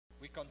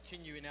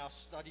continue in our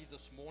study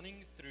this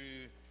morning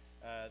through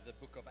the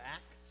book of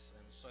Acts.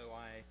 And so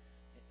I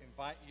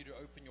invite you to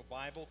open your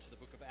Bible to the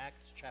book of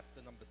Acts,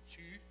 chapter number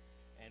 2,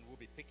 and we'll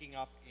be picking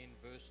up in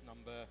verse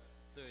number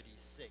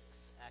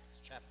 36. Acts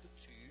chapter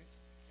 2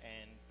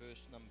 and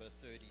verse number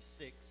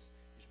 36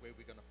 is where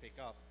we're going to pick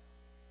up.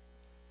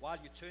 While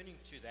you're turning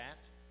to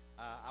that,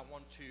 I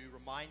want to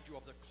remind you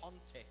of the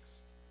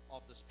context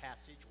of this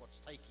passage, what's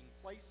taking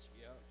place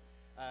here.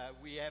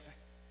 We have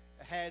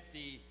had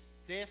the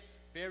death,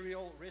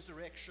 burial,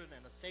 resurrection,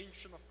 and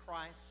ascension of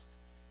Christ.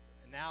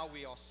 And now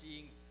we are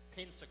seeing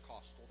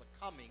Pentecost, or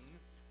the coming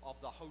of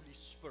the Holy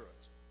Spirit.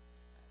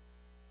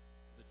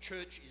 The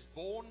church is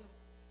born.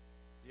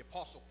 The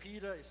Apostle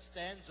Peter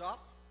stands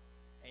up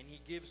and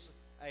he gives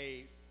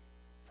a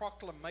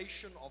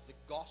proclamation of the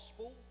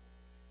gospel.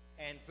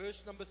 And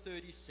verse number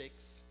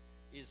 36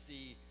 is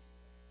the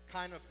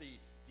kind of the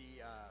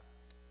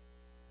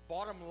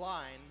bottom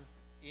line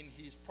in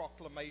his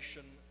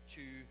proclamation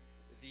to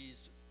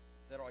these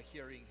that are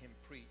hearing him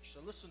preach.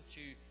 So listen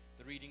to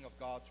the reading of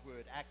God's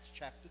word. Acts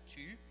chapter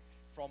 2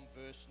 from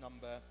verse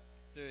number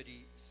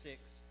 36.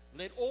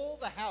 Let all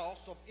the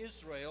house of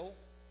Israel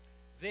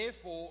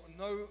therefore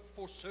know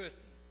for certain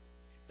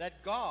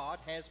that God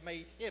has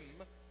made him,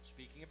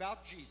 speaking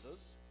about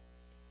Jesus,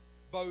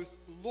 both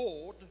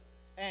Lord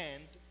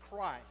and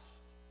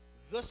Christ,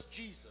 this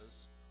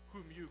Jesus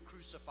whom you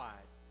crucified.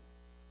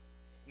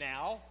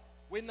 Now,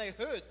 when they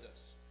heard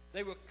this,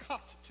 they were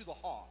cut to the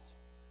heart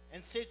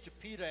and said to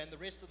Peter and the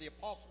rest of the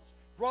apostles,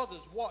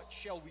 Brothers, what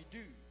shall we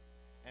do?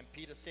 And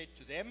Peter said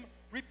to them,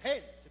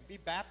 Repent and be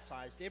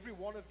baptized, every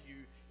one of you,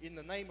 in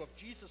the name of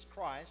Jesus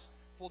Christ,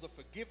 for the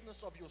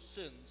forgiveness of your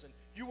sins, and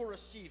you will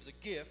receive the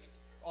gift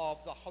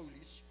of the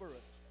Holy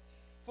Spirit.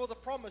 For the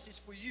promise is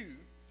for you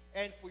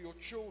and for your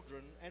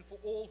children and for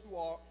all who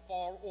are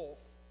far off,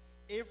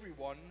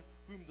 everyone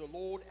whom the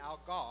Lord our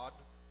God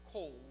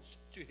calls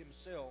to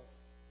himself.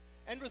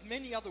 And with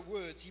many other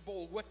words he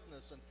bore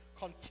witness and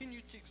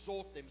continued to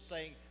exhort them,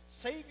 saying,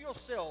 Save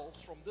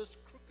yourselves from this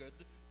crooked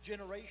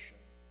generation.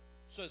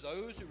 So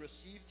those who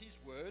received his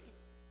word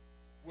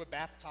were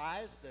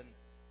baptized, and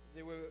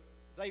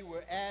they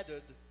were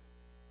added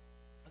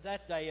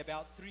that day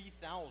about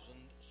 3,000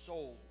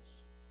 souls.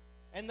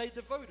 And they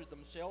devoted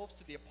themselves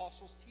to the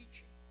apostles'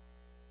 teaching,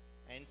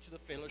 and to the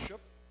fellowship,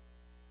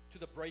 to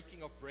the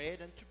breaking of bread,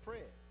 and to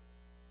prayer.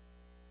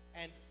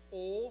 And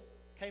awe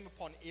came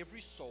upon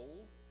every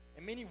soul,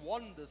 and many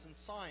wonders and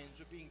signs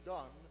were being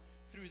done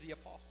through the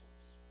apostles.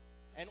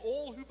 And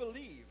all who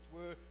believed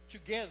were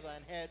together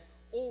and had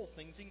all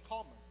things in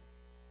common.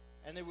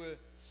 And they were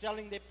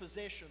selling their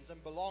possessions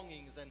and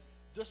belongings and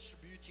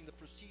distributing the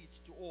proceeds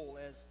to all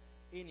as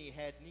any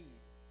had need.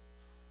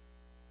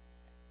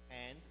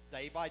 And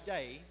day by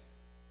day,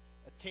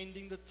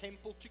 attending the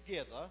temple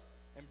together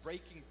and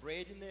breaking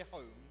bread in their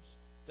homes,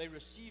 they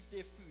received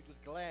their food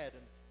with glad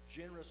and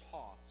generous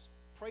hearts,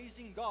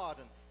 praising God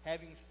and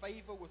having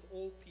favor with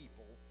all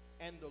people.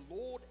 And the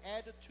Lord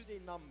added to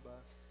their number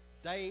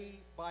day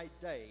by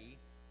day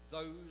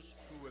those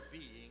who were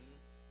being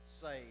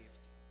saved.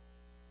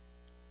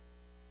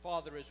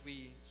 Father, as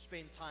we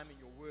spend time in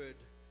your word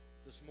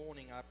this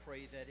morning, I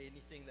pray that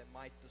anything that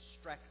might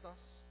distract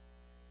us,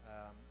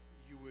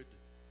 you would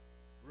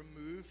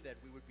remove, that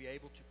we would be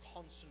able to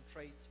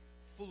concentrate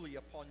fully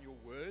upon your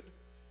word.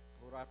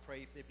 Lord, I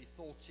pray if there be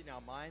thoughts in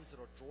our minds that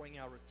are drawing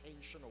our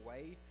attention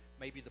away,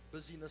 maybe the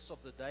busyness of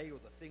the day or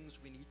the things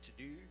we need to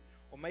do,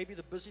 or maybe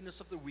the busyness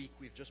of the week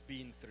we've just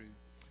been through,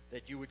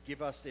 that you would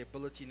give us the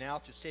ability now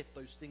to set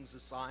those things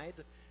aside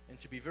and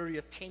to be very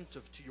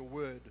attentive to your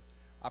word.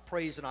 I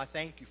praise and I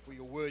thank you for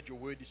your word. Your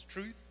word is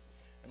truth.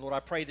 And Lord,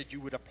 I pray that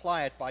you would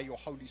apply it by your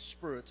Holy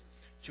Spirit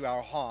to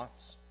our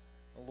hearts.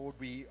 And Lord,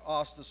 we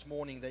ask this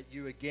morning that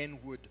you again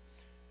would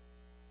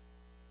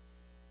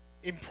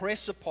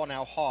impress upon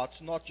our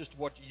hearts not just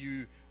what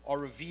you are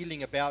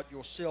revealing about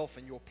yourself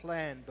and your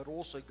plan, but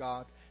also,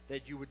 God,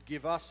 that you would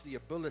give us the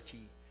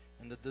ability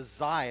and the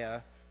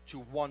desire to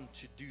want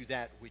to do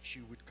that which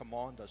you would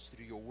command us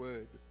through your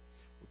word.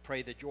 We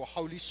pray that your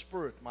Holy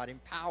Spirit might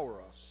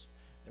empower us,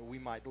 that we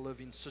might live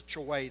in such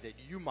a way that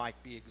you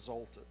might be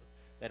exalted,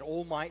 that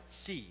all might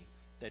see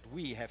that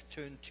we have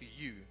turned to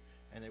you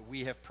and that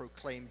we have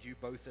proclaimed you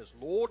both as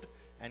Lord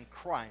and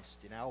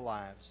Christ in our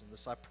lives. And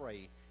this I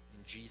pray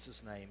in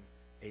Jesus' name.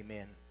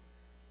 Amen.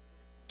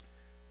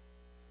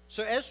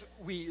 So as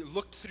we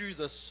looked through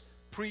this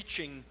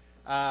preaching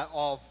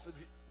of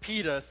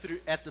Peter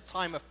at the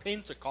time of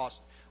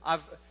Pentecost,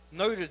 I've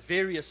noted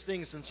various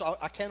things, and so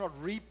I cannot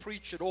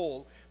re-preach it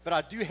all, but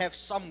I do have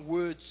some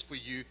words for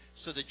you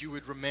so that you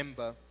would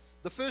remember.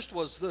 The first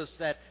was this,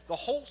 that the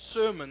whole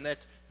sermon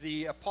that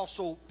the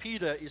Apostle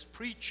Peter is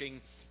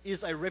preaching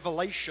is a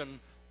revelation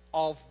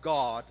of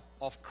God,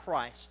 of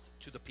Christ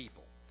to the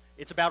people.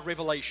 It's about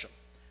revelation.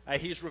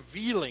 He's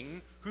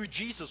revealing who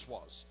Jesus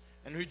was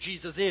and who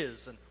Jesus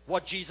is and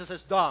what Jesus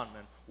has done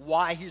and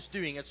why he's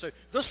doing it. So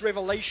this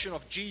revelation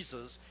of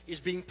Jesus is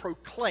being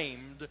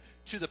proclaimed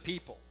to the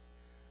people.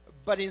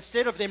 But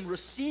instead of them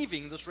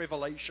receiving this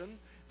revelation,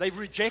 they've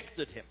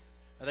rejected him.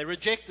 And they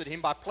rejected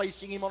him by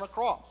placing him on a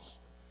cross.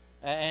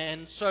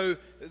 And so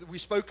we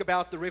spoke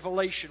about the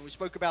revelation, we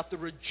spoke about the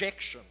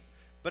rejection.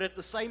 But at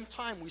the same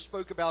time, we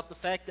spoke about the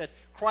fact that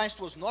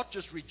Christ was not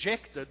just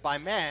rejected by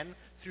man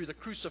through the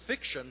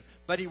crucifixion,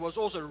 but he was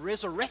also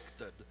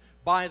resurrected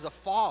by the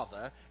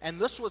Father. And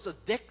this was a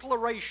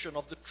declaration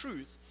of the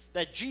truth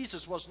that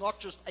Jesus was not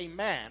just a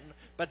man,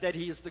 but that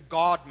he is the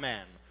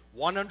God-man.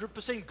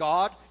 100%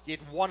 God, yet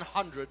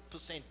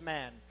 100%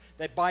 man.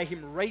 That by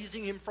him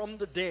raising him from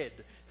the dead,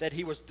 that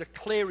he was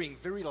declaring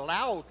very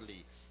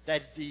loudly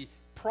that the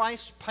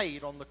price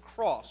paid on the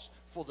cross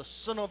for the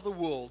sin of the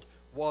world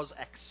was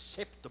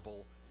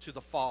acceptable to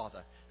the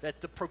Father.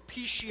 That the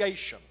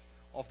propitiation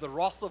of the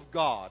wrath of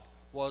God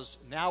was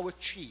now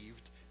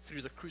achieved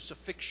through the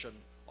crucifixion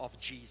of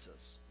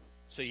Jesus.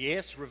 So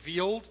yes,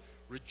 revealed,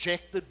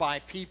 rejected by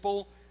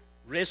people,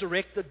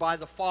 resurrected by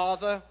the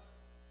Father,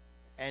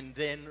 and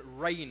then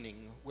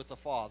reigning with the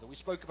Father. We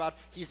spoke about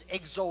his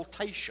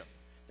exaltation,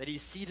 that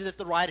he's seated at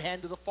the right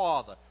hand of the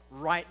Father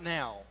right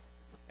now.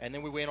 And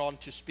then we went on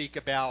to speak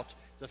about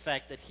the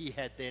fact that he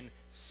had then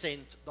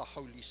sent the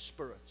Holy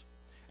Spirit.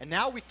 And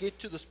now we get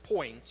to this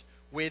point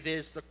where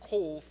there's the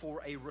call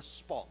for a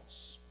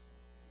response.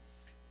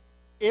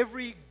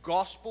 Every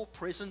gospel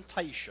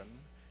presentation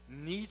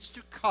needs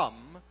to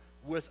come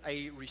with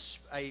a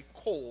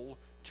call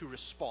to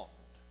respond.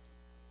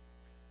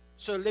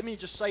 So let me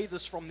just say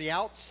this from the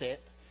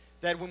outset,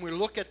 that when we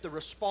look at the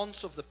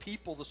response of the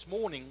people this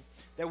morning,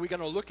 that we're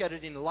going to look at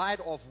it in light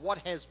of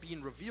what has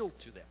been revealed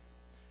to them.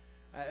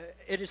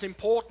 It is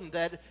important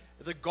that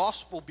the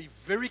gospel be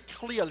very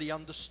clearly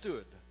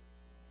understood.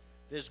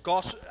 There's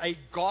a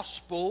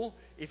gospel,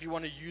 if you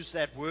want to use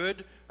that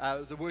word.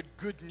 The word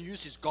good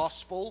news is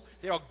gospel.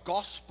 There are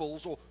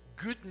gospels or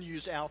good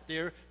news out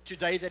there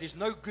today that is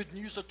no good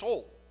news at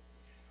all.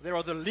 There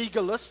are the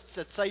legalists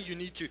that say you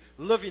need to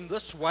live in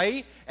this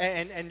way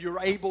and you're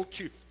able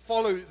to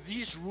follow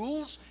these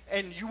rules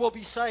and you will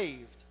be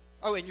saved.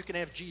 Oh, and you can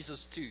have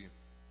Jesus too.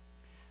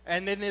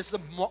 And then there's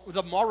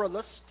the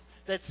moralist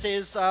that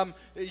says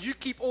you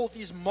keep all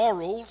these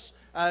morals,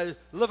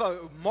 live a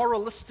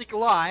moralistic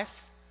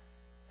life,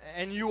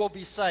 and you will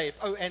be saved.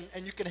 Oh,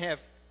 and you can have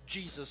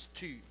Jesus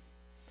too.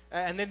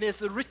 And then there's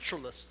the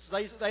ritualists.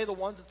 They're the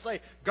ones that say,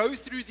 go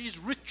through these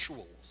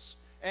rituals,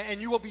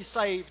 and you will be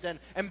saved.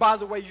 And by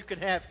the way, you can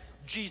have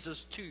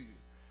Jesus too.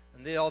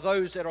 And there are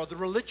those that are the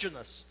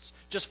religionists.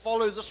 Just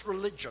follow this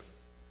religion.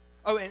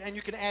 Oh, and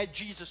you can add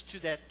Jesus to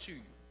that too.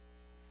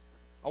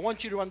 I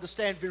want you to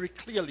understand very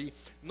clearly,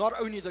 not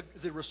only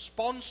the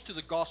response to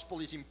the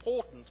gospel is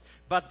important,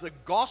 but the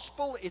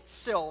gospel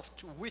itself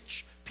to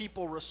which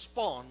people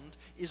respond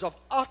is of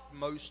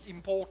utmost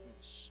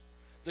importance.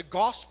 The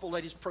gospel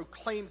that is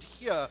proclaimed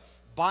here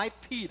by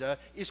Peter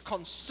is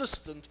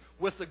consistent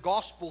with the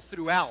gospel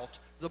throughout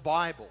the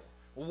Bible.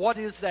 What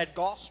is that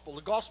gospel?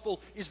 The gospel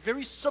is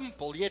very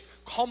simple yet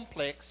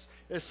complex.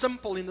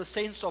 Simple in the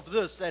sense of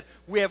this, that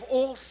we have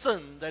all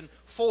sinned and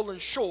fallen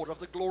short of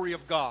the glory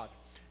of God.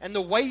 And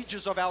the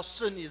wages of our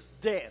sin is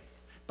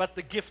death, but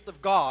the gift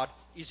of God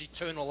is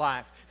eternal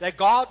life. That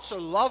God so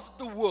loved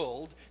the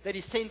world that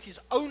he sent his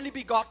only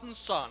begotten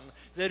Son,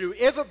 that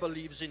whoever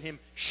believes in him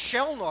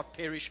shall not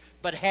perish,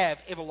 but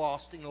have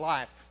everlasting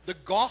life. The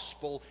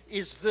gospel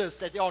is this,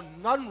 that there are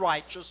none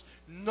righteous,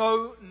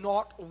 no,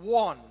 not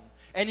one.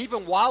 And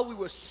even while we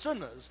were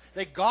sinners,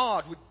 that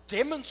God would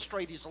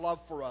demonstrate his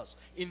love for us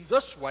in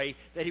this way,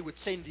 that he would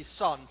send his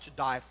Son to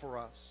die for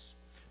us.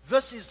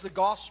 This is the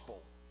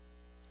gospel.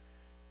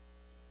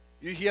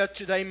 You hear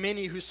today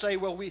many who say,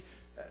 well,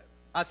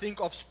 I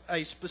think of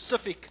a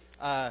specific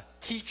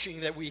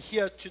teaching that we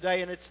hear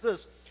today, and it's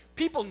this.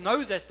 People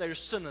know that they're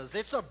sinners.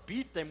 Let's not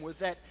beat them with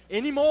that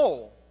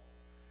anymore.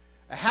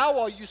 How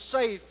are you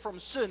saved from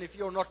sin if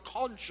you're not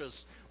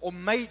conscious or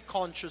made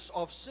conscious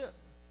of sin?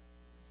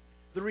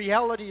 The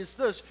reality is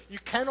this: you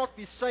cannot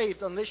be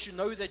saved unless you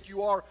know that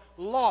you are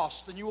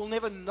lost, and you will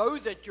never know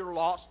that you're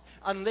lost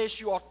unless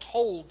you are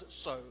told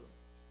so.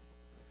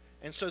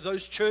 And so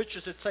those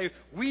churches that say,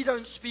 we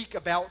don't speak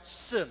about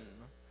sin,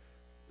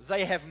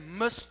 they have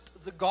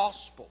missed the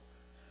gospel.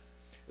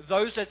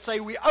 Those that say,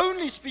 we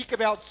only speak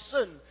about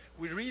sin,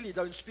 we really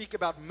don't speak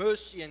about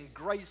mercy and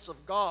grace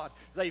of God,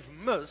 they've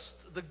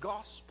missed the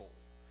gospel.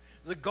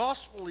 The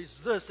gospel is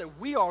this, that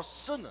we are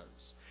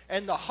sinners,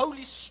 and the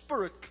Holy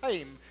Spirit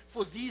came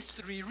for these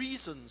three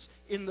reasons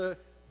in the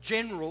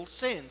general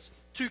sense: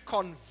 to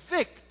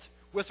convict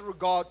with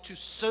regard to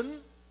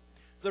sin,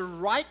 the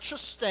righteous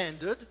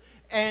standard,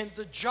 and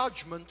the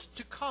judgment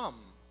to come.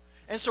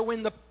 And so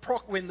when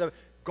the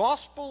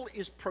gospel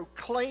is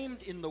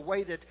proclaimed in the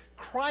way that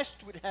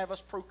Christ would have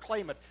us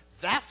proclaim it,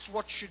 that's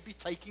what should be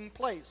taking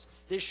place.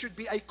 There should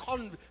be a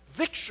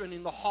conviction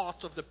in the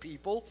heart of the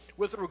people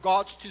with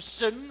regards to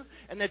sin,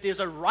 and that there's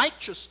a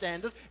righteous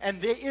standard,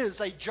 and there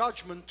is a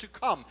judgment to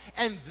come.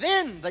 And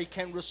then they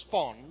can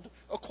respond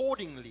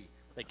accordingly.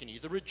 They can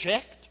either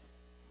reject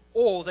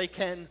or they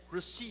can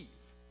receive.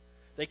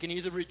 They can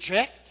either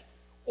reject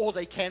or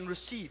they can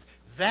receive.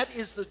 That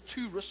is the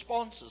two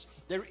responses.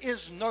 There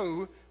is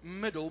no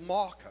middle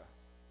marker.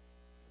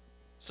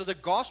 So the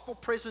gospel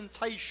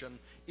presentation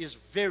is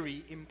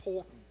very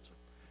important.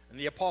 And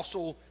the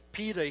Apostle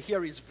Peter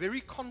here is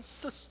very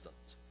consistent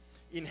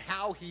in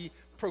how he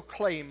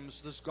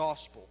proclaims this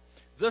gospel.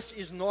 This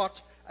is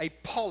not a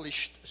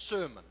polished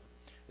sermon.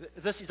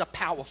 This is a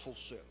powerful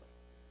sermon.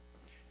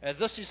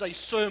 This is a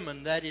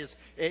sermon that is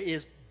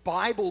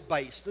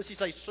Bible-based. This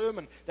is a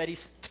sermon that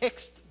is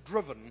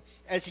text-driven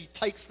as he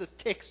takes the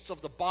texts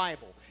of the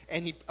Bible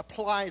and he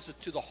applies it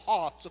to the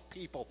hearts of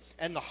people.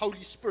 And the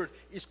Holy Spirit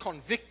is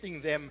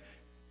convicting them.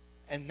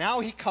 And now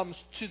he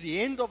comes to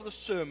the end of the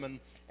sermon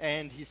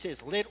and he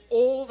says, "Let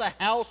all the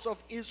house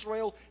of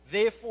Israel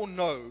therefore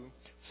know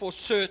for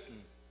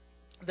certain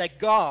that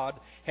God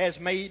has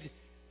made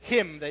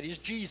him," that is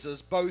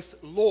Jesus,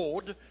 "both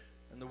Lord,"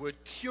 and the word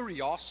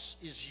kurios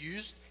is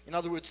used. In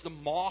other words, the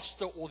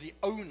master or the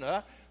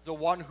owner, the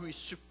one who is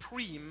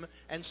supreme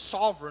and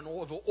sovereign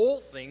over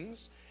all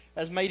things,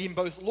 has made him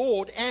both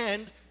Lord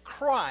and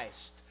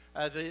Christ.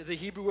 The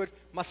Hebrew word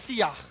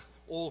Messiah,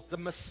 or the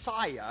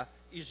Messiah,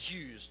 is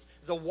used.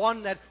 The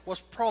one that was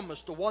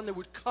promised, the one that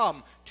would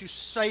come to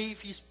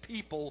save his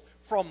people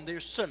from their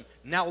sin.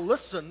 Now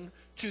listen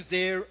to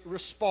their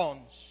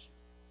response.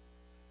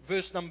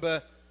 Verse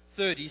number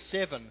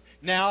 37.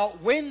 "Now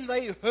when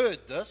they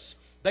heard this,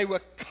 they were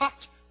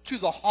cut to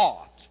the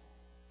heart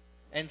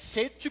and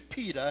said to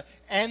Peter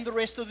and the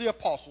rest of the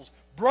apostles,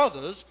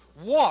 'Brothers,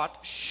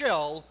 what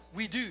shall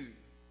we do?'"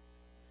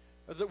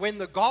 When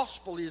the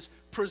gospel is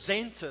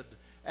presented,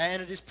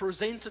 and it is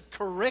presented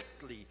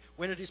correctly,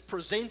 when it is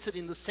presented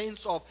in the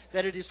sense of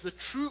that it is the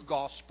true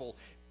gospel,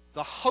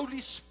 the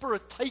Holy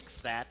Spirit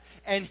takes that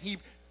and he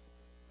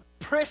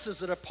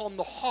presses it upon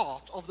the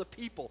heart of the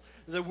people.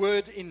 The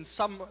word in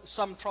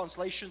some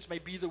translations may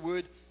be the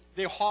word,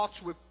 their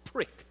hearts were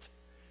pricked.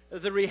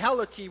 The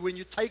reality, when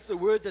you take the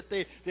word that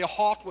their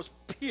heart was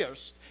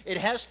pierced, it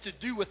has to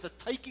do with the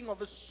taking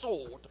of a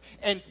sword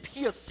and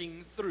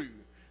piercing through.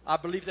 I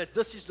believe that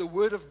this is the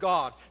word of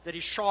God that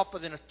is sharper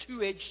than a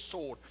two-edged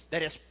sword,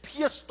 that has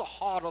pierced the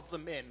heart of the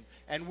men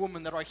and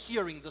women that are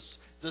hearing this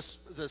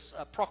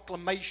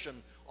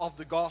proclamation of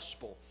the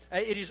gospel.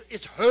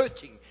 It's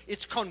hurting,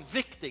 it's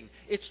convicting,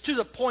 it's to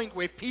the point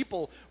where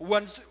people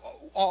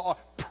are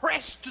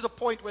pressed to the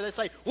point where they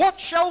say,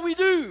 "What shall we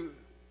do?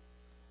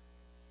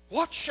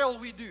 What shall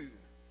we do?"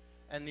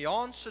 And the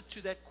answer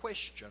to that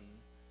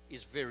question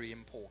is very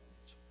important.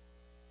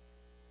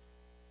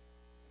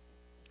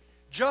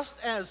 Just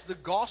as the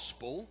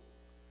gospel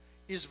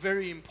is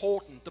very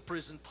important, the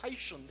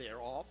presentation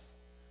thereof,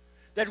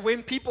 that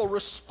when people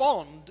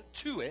respond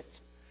to it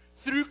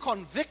through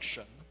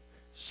conviction,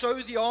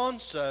 so the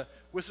answer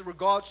with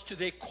regards to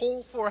their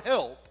call for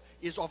help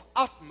is of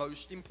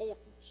utmost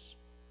importance.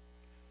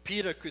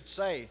 Peter could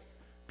say,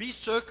 "Be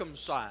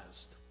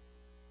circumcised.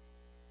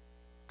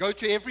 Go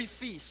to every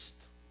feast.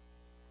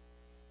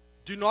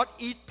 Do not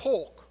eat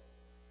pork."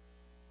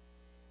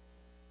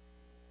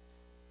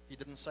 He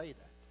didn't say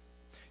that.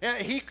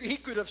 He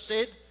could have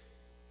said,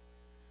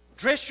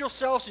 "Dress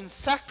yourselves in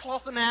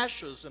sackcloth and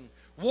ashes and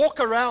walk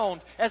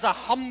around as a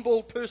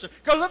humble person.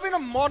 Go live in a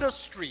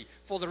monastery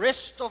for the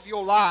rest of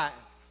your life.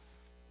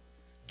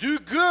 Do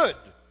good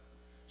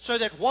so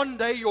that one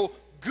day your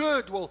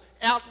good will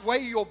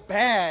outweigh your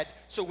bad.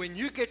 So when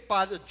you get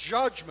by the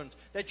judgment,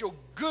 that your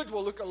good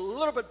will look a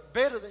little bit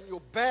better than your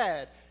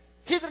bad."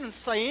 He didn't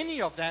say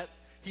any of that.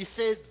 He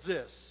said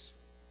this.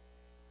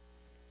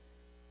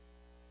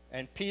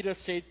 And Peter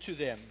said to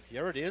them,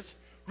 here it is,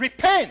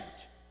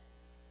 "Repent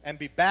and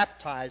be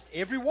baptized,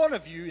 every one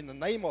of you, in the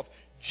name of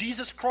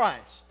Jesus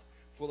Christ,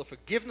 for the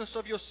forgiveness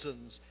of your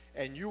sins,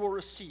 and you will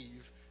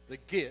receive the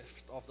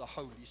gift of the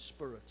Holy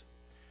Spirit."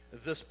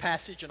 This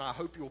passage, and I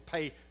hope you'll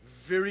pay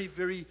very,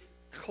 very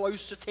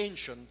close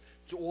attention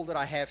to all that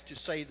I have to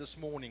say this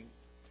morning,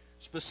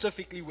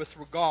 specifically with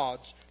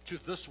regards to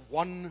this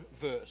one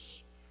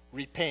verse,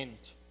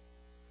 "Repent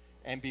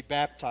and be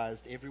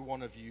baptized, every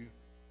one of you,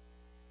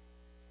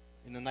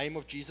 in the name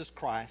of Jesus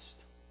Christ,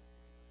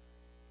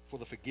 for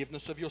the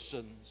forgiveness of your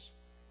sins,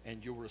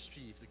 and you'll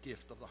receive the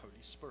gift of the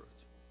Holy Spirit."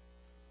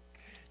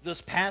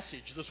 This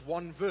passage, this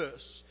one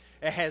verse,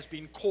 has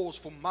been cause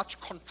for much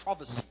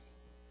controversy.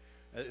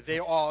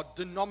 There are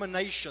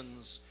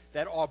denominations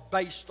that are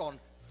based on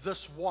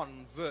this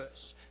one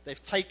verse.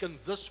 They've taken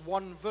this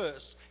one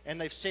verse and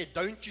they've said,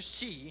 "Don't you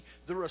see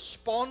the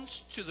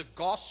response to the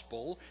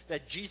gospel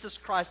that Jesus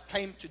Christ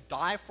came to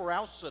die for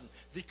our sin?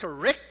 The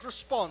correct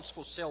response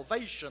for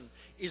salvation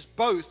is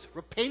both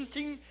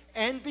repenting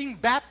and being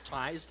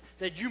baptized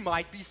that you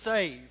might be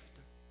saved."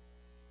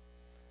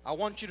 I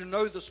want you to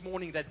know this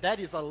morning that that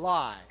is a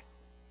lie.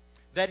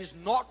 That is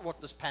not what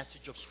this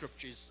passage of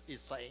Scripture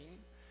is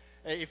saying.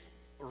 If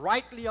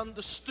rightly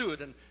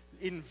understood, and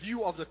in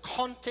view of the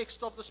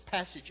context of this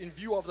passage, in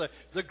view of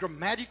the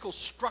grammatical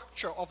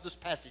structure of this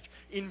passage,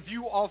 in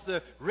view of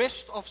the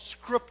rest of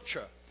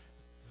Scripture,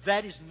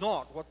 that is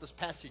not what this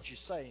passage is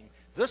saying.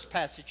 This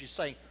passage is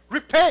saying,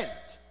 "Repent,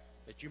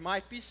 that you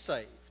might be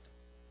saved,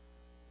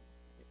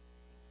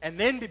 and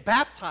then be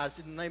baptized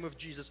in the name of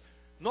Jesus,"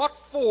 not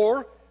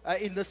for,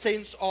 in the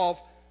sense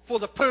of, for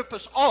the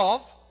purpose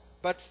of,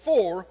 but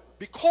for,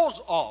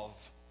 because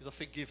of the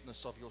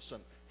forgiveness of your sin.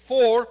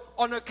 For,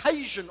 on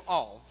occasion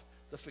of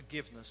the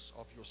forgiveness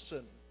of your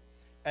sin.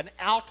 An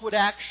outward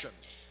action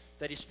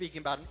that is speaking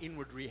about an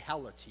inward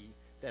reality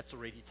that's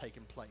already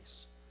taken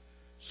place.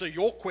 So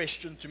your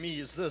question to me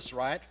is this,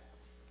 right?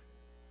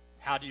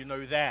 How do you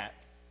know that?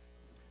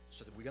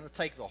 So that we're going to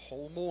take the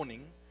whole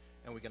morning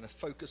and we're going to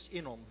focus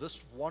in on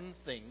this one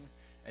thing,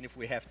 and if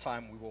we have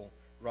time we will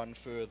run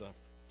further.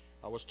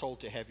 I was told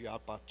to have you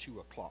out by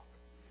 2 o'clock.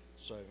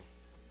 So,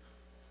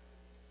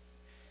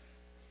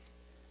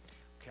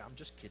 okay, I'm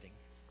just kidding.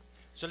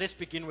 So let's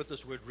begin with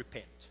this word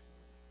repent.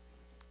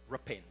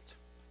 Repent.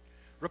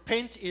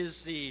 Repent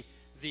is the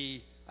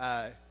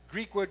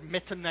Greek word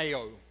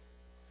metaneo.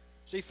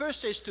 So he first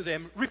says to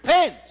them,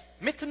 repent,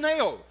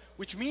 metaneo,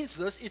 which means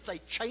this: it's a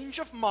change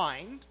of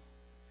mind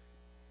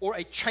or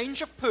a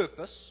change of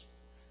purpose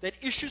that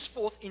issues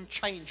forth in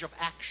change of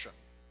action.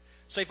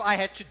 So if I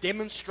had to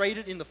demonstrate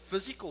it in the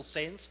physical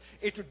sense,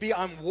 it would be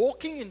I'm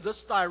walking in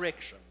this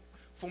direction.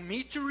 For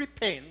me to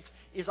repent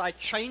is I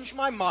change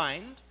my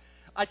mind,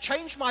 I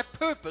change my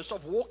purpose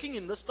of walking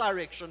in this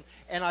direction,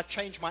 and I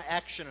change my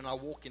action and I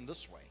walk in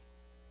this way.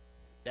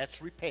 That's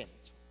repent,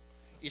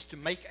 is to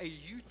make a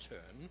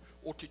U-turn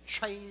or to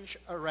change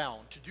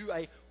around, to do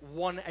a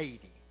 180.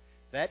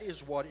 That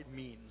is what it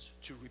means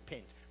to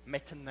repent,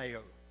 metaneo.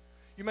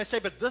 You may say,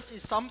 but this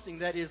is something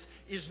that is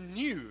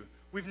new.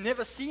 We've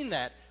never seen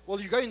that. Well,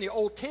 you go in the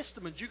Old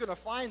Testament, you're going to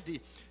find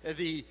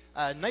the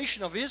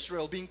nation of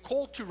Israel being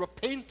called to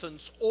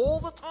repentance all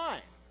the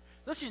time.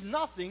 This is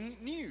nothing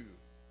new.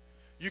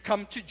 You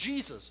come to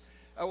Jesus.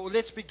 Well,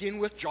 let's begin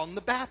with John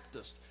the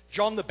Baptist.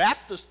 John the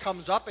Baptist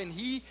comes up and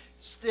he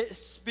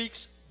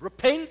speaks,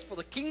 repent, for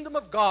the kingdom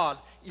of God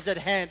is at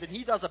hand. And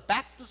he does a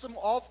baptism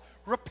of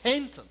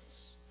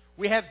repentance.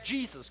 We have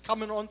Jesus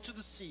coming onto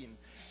the scene.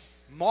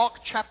 Mark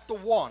chapter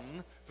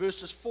 1,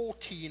 verses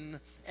 14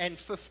 and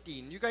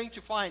 15. You're going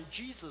to find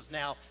Jesus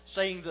now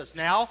saying this.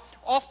 Now,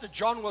 after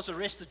John was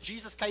arrested,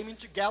 Jesus came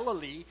into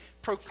Galilee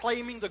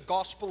proclaiming the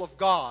gospel of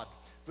God.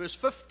 Verse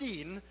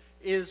 15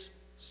 is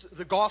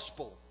the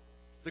gospel.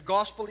 The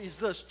gospel is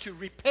this: to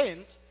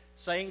repent,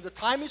 saying the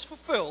time is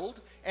fulfilled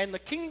and the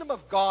kingdom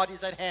of God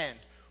is at hand.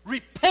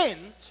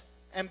 Repent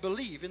and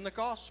believe in the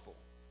gospel.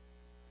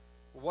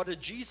 What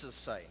did Jesus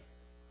say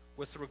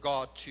with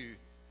regard to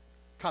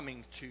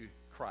coming to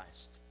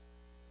Christ?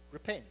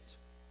 Repent.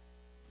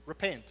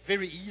 Repent.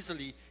 Very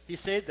easily he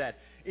said that.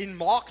 In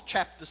Mark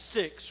chapter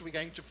 6, we're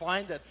going to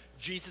find that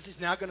Jesus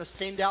is now going to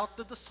send out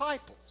the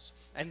disciples,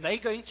 and they're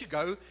going to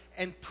go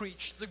and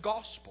preach the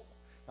gospel.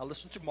 Now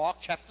listen to Mark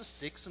chapter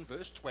 6 and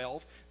verse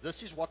 12.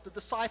 This is what the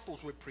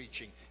disciples were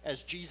preaching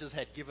as Jesus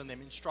had given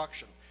them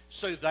instruction.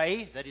 So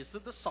they, that is the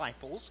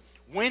disciples,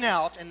 went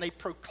out and they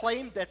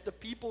proclaimed that the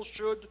people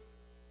should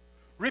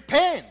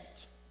repent.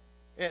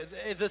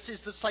 This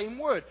is the same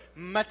word,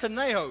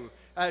 metaneo,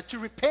 to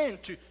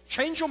repent, to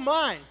change your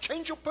mind,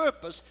 change your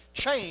purpose,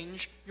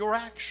 change your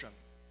action.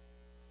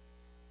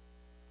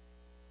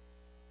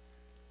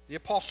 The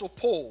Apostle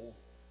Paul,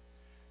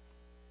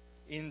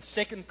 in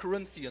 2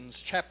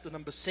 Corinthians chapter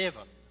number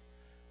 7,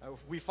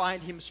 we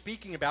find him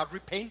speaking about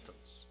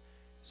repentance.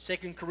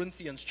 2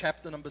 Corinthians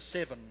chapter number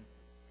 7,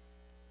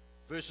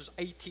 verses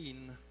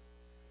 18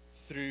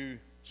 through,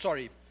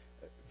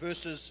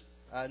 verses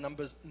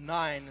numbers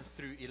 9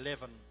 through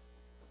 11.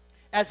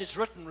 As it's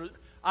written,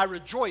 I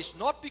rejoice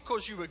not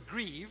because you were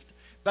grieved,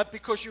 but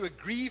because you were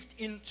grieved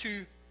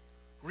into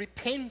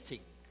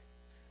repenting.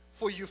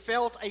 For you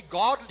felt a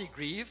godly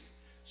grief,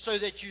 so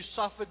that you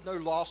suffered no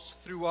loss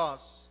through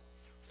us.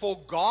 For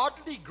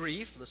godly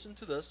grief, listen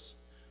to this,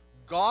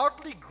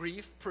 godly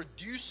grief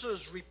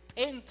produces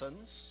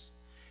repentance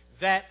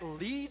that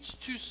leads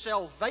to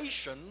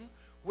salvation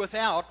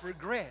without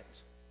regret.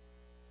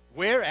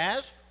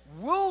 Whereas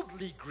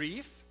worldly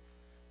grief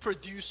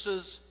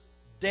produces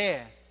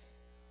death.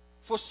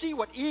 For see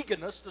what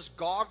eagerness this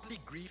godly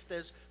grief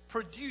has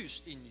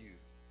produced in you,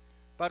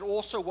 but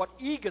also what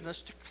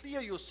eagerness to clear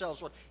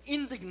yourselves, what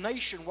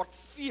indignation, what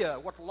fear,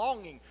 what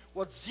longing,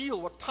 what zeal,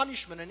 what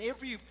punishment, and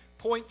every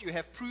point you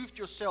have proved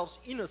yourselves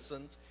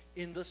innocent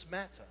in this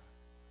matter.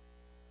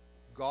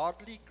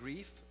 Godly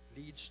grief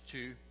leads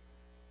to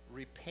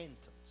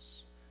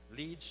repentance,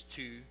 leads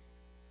to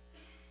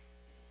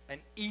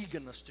an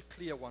eagerness to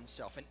clear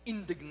oneself, an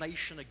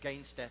indignation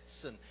against that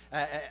sin,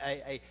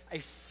 a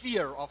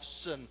fear of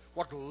sin,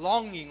 what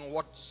longing,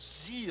 what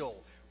zeal,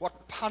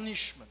 what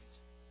punishment.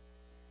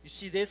 You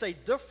see, there's a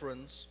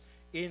difference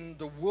in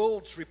the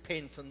world's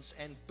repentance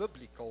and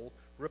biblical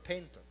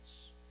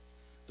repentance.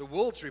 The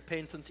world's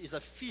repentance is a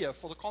fear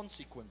for the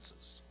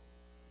consequences.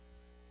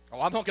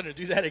 Oh, I'm not going to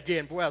do that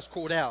again. Boy, I was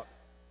caught out.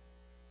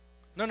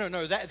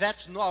 No,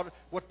 that's not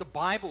what the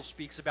Bible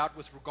speaks about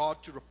with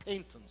regard to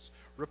repentance.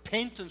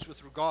 Repentance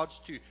with regards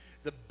to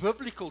the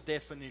biblical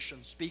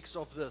definition speaks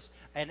of this,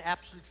 an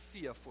absolute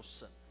fear for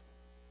sin,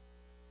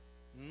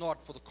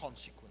 not for the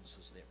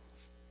consequences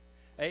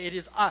thereof. It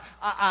is,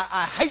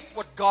 I hate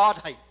what God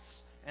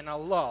hates, and I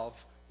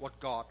love what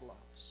God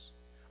loves.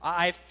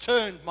 I've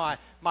turned my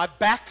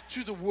back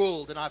to the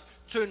world, and I've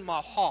turned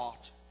my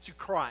heart to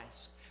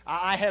Christ.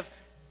 I have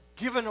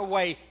given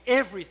away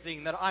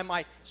everything that I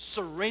might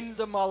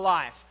surrender my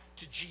life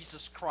to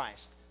Jesus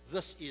Christ.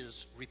 This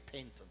is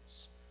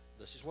repentance.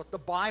 This is what the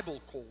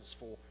Bible calls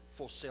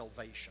for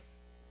salvation.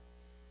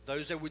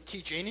 Those that would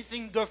teach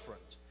anything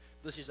different,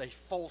 this is a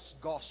false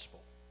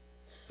gospel.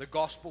 The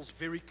gospel's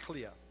very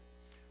clear.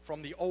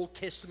 From the Old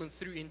Testament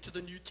through into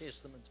the New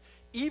Testament,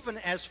 even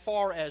as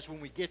far as when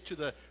we get to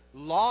the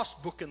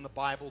last book in the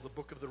Bible, the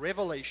book of the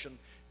Revelation,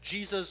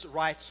 Jesus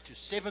writes to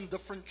 7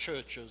 different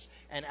churches,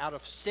 and out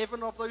of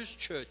 7 of those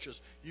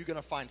churches, you're going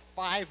to find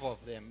 5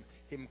 of them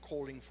him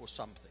calling for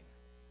something.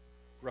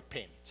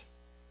 Repent,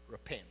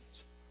 repent,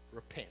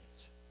 repent,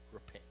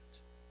 repent.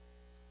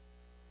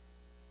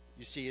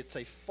 You see, it's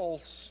a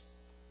false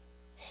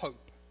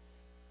hope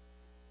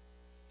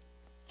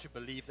to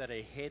believe that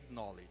a head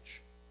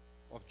knowledge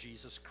of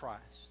Jesus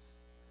Christ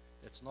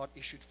that's not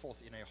issued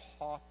forth in a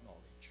heart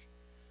knowledge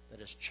that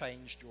has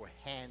changed your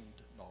hand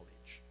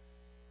knowledge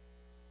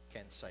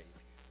can save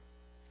you.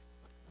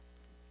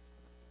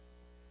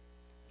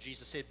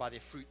 Jesus said, by their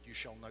fruit you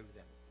shall know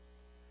them.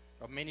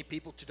 There are many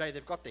people today,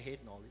 they've got the head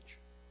knowledge,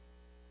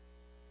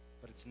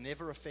 but it's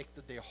never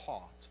affected their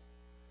heart.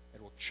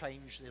 It will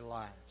change their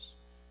lives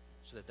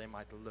so that they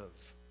might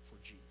live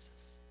for Jesus.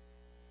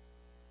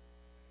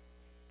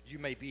 You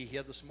may be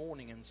here this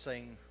morning and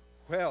saying,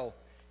 well,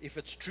 if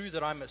it's true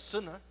that I'm a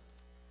sinner,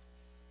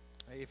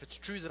 if it's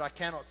true that I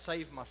cannot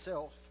save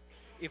myself,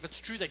 if it's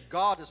true that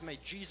God has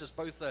made Jesus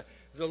both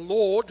the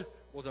Lord,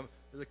 or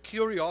the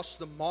Kyrios,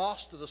 the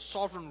Master, the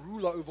sovereign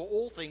ruler over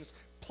all things,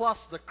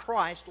 plus the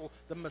Christ, or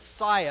the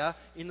Messiah,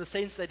 in the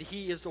sense that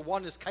he is the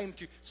one who came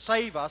to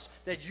save us,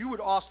 that you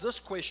would ask this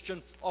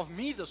question of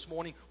me this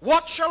morning,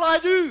 what shall I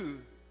do?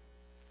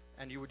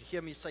 And you would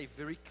hear me say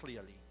very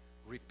clearly,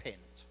 repent.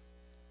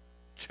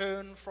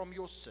 Turn from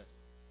your sin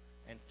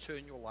and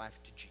turn your life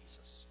to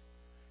Jesus.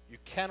 You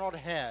cannot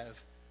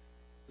have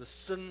the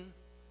sin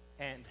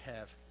and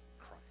have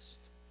Christ.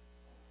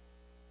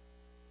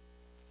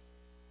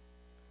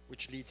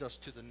 Which leads us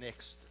to the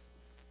next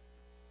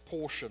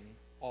portion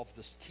of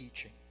this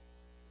teaching.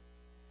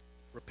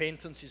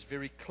 Repentance is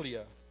very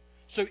clear.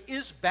 So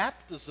is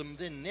baptism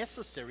then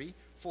necessary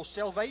for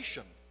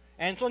salvation?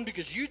 Anton,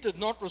 because you did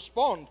not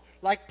respond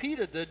like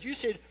Peter did. You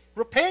said,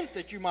 repent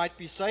that you might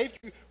be saved.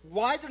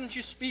 Why didn't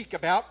you speak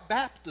about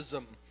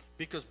baptism?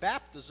 Because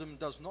baptism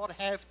does not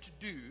have to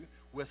do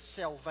with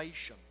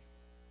salvation.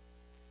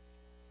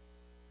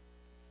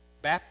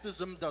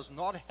 Baptism does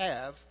not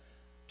have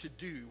to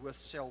do with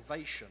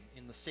salvation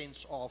in the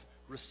sense of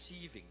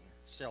receiving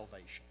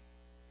salvation.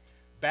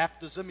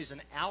 Baptism is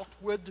an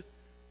outward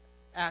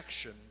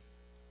action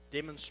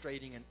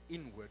demonstrating an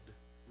inward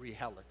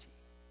reality.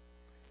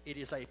 It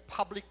is a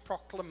public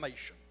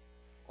proclamation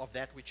of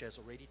that which has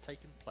already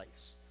taken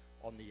place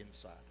on the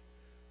inside.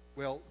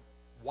 Well,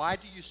 why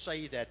do you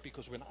say that?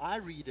 Because when I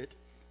read it,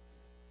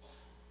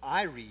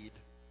 I read,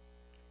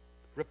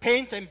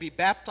 repent and be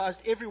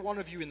baptized, every one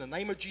of you, in the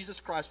name of Jesus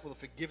Christ for the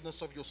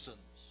forgiveness of your sins.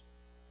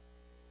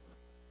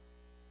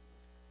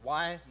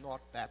 Why not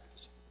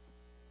baptism?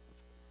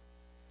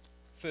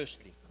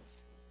 Firstly,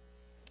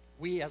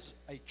 we as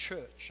a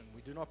church, and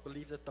we do not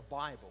believe that the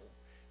Bible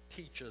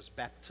teaches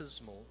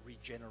baptismal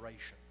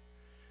regeneration.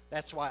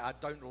 That's why I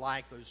don't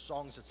like those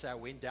songs that say, I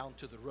went down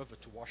to the river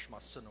to wash my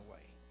sin away.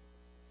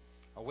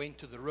 I went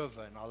to the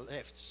river and I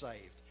left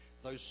saved.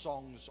 Those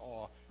songs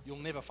are, you'll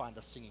never find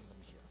us singing them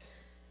here.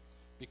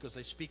 Because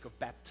they speak of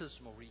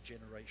baptismal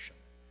regeneration.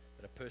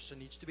 That a person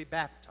needs to be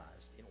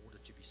baptized in order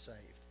to be saved.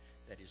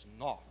 That is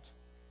not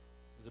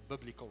the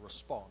biblical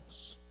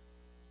response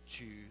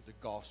to the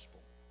gospel.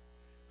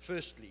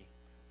 Firstly,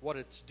 what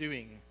it's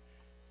doing,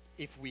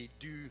 if we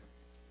do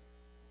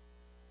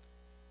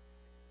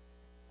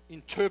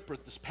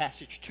interpret this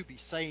passage to be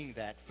saying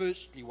that,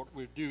 firstly, what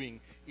we're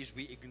doing is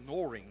we're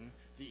ignoring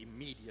the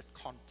immediate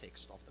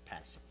context of the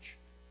passage.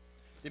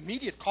 The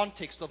immediate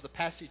context of the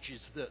passage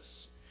is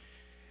this.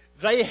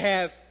 They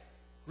have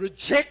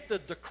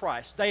rejected the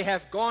Christ. They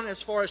have gone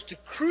as far as to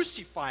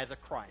crucify the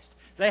Christ.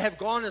 They have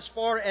gone as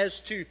far as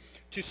to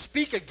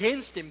speak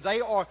against him. They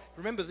are,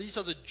 remember, these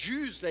are the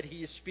Jews that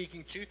he is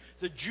speaking to,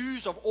 the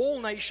Jews of all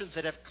nations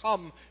that have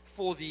come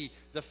for the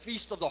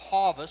Feast of the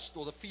Harvest,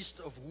 or the Feast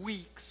of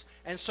Weeks.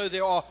 And so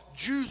there are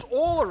Jews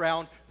all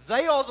around.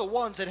 They are the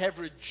ones that have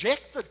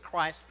rejected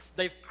Christ.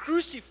 They've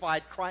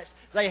crucified Christ.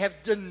 They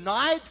have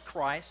denied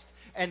Christ.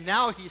 And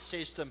now he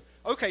says to them,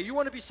 okay, you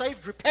want to be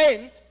saved?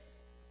 Repent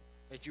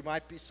that you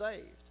might be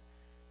saved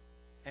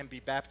and be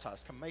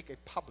baptized. Can make a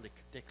public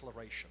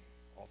declaration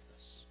of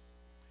this.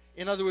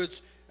 In other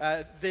words,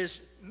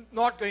 there's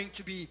not going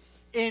to be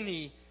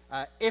any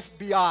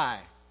FBI.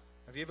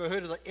 Have you ever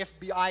heard of the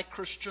FBI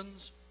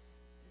Christians?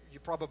 You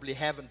probably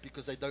haven't,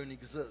 because they don't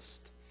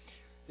exist.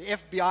 The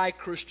FBI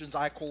Christians,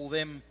 I call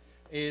them,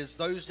 is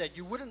those that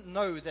you wouldn't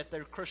know that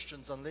they're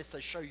Christians unless they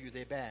show you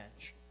their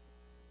badge.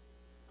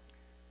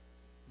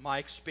 My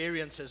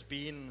experience has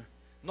been,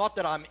 not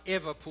that I'm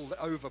ever pulled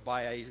over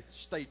by a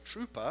state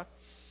trooper,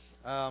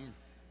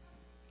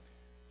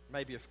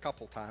 maybe a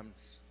couple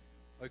times.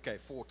 Okay,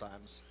 4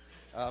 times.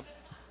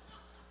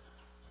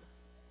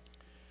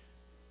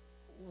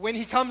 When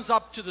he comes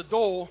up to the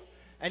door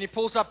and he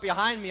pulls up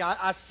behind me,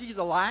 I see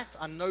the light.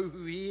 I know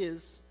who he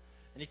is.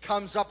 And he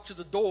comes up to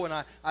the door,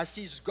 and I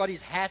see he's got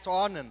his hat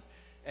on,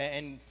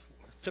 and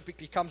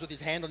typically comes with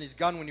his hand on his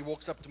gun when he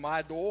walks up to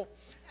my door.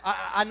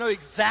 I know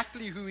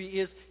exactly who he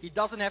is. He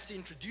doesn't have to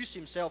introduce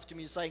himself to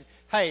me saying,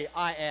 hey,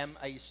 I am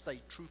a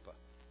state trooper.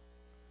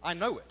 I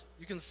know it.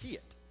 You can see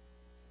it.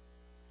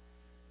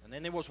 And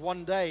then there was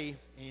one day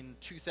in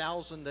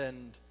 2000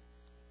 and,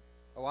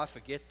 I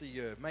forget the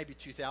year, maybe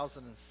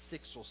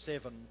 2006 or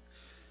 7,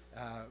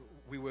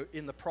 we were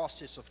in the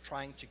process of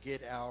trying to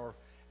get our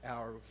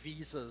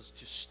visas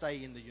to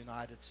stay in the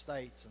United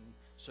States. And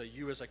so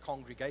you as a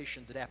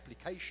congregation did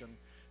application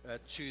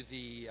to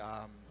the,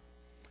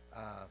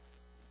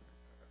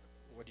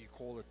 what do you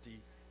call it,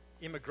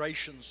 the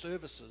immigration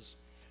services.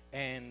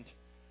 And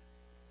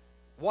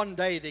one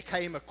day there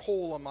came a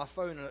call on my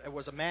phone, and it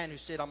was a man who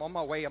said, I'm on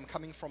my way, I'm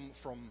coming from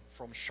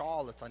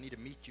Charlotte, I need to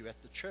meet you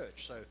at the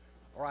church. So,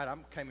 all right, I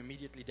came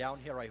immediately down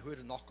here, I heard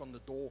a knock on the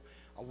door,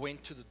 I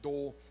went to the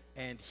door,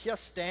 and here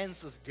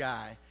stands this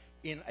guy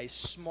in a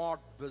smart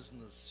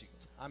business suit.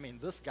 I mean,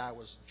 this guy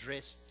was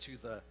dressed to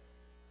the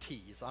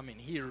T's. I mean,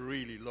 he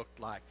really looked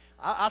like,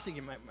 I was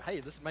thinking, hey,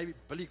 this may be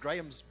Billy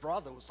Graham's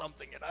brother or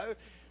something, you know.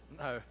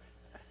 No,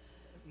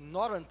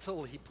 not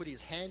until he put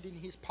his hand in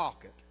his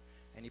pocket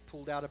and he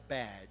pulled out a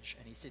badge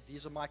and he said,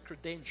 these are my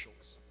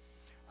credentials.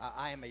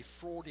 I am a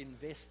fraud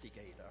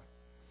investigator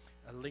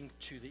linked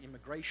to the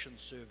immigration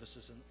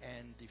services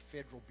and the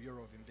Federal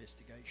Bureau of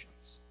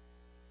Investigations.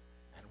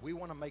 And we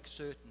want to make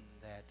certain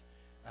that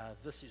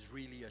this is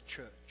really a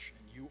church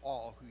and you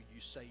are who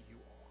you say you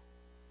are.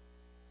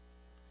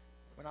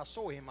 When I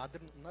saw him, I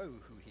didn't know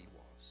who he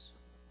was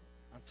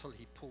until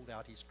he pulled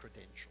out his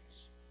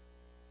credentials.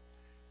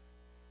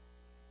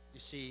 You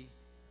see,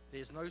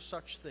 there's no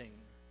such thing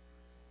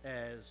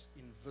as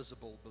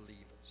invisible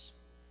believers,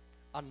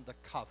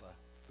 undercover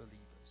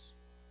believers.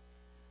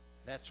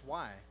 That's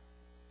why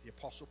the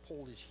Apostle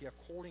Paul is here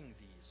calling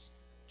these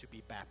to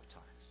be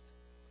baptized.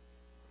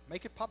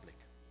 Make it public.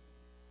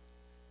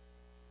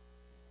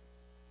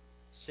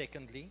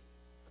 Secondly,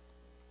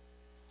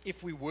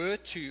 if we were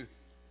to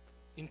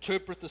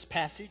interpret this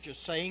passage as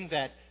saying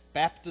that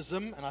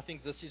baptism, and I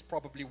think this is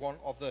probably one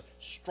of the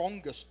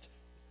strongest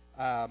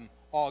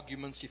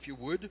arguments, if you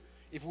would,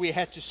 if we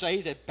had to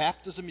say that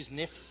baptism is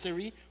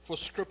necessary for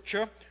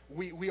Scripture,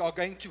 we are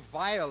going to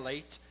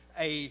violate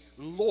a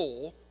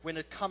law when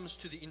it comes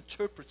to the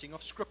interpreting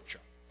of Scripture.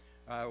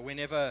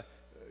 Whenever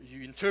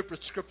you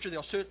interpret Scripture, there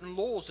are certain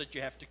laws that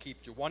you have to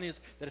keep to. One is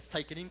that it's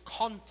taken in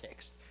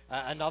context.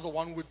 Another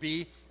one would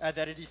be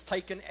that it is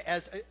taken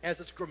as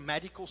its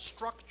grammatical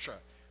structure.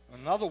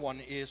 Another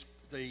one is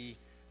the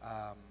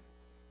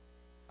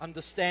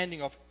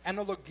understanding of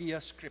analogia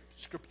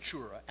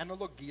scriptura,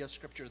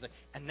 the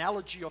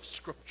analogy of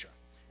Scripture.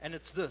 And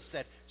it's this,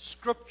 that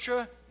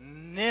Scripture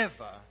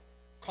never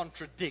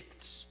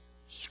contradicts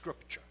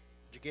Scripture.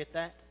 Did you get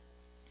that?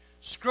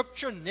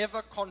 Scripture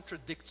never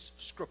contradicts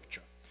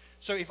Scripture.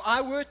 So if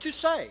I were to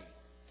say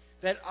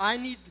that I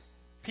need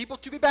people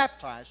to be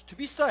baptized, to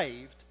be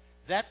saved,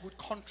 that would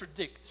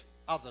contradict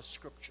other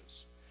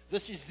Scriptures.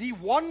 This is the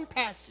one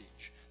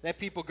passage that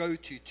people go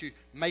to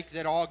make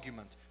that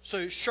argument.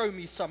 So show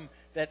me some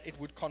that it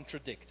would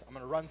contradict. I'm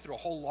going to run through a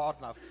whole lot,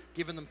 and I've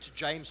given them to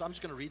James. I'm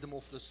just going to read them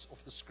off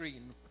the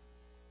screen.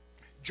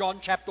 John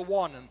chapter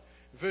 1 and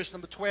verse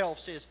number 12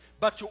 says,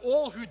 "But to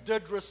all who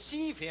did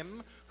receive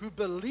him, who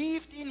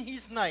believed in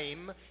his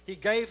name, he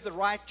gave the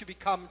right to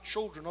become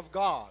children of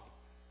God."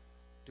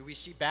 Do we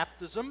see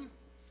baptism?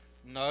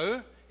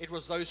 No, it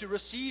was those who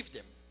received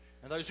him.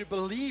 And those who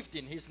believed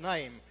in his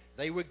name,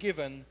 they were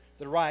given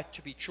the right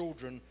to be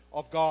children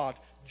of God.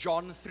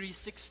 John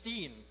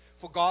 3:16,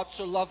 "For God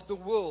so loved the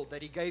world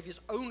that he gave his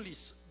only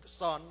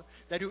Son,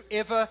 that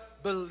whoever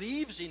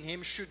believes in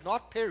him should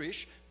not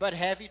perish, but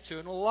have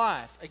eternal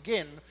life."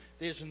 Again,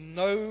 there's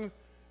no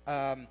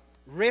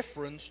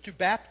reference to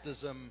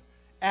baptism.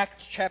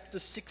 Acts chapter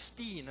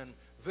 16 and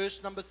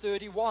verse number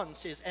 31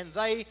 says, "And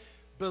they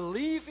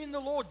believe in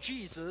the Lord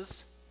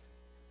Jesus,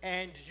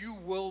 and you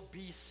will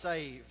be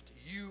saved,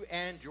 you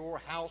and your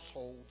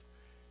household."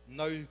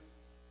 No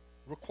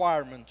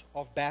requirement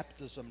of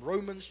baptism.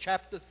 Romans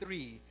chapter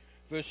 3,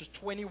 verses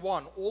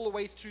 21 all the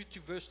way through to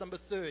verse number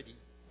 30.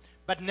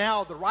 "But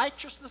now the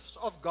righteousness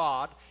of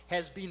God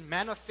has been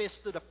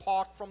manifested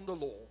apart from the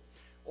law.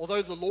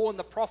 Although the law and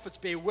the prophets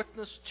bear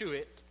witness to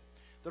it,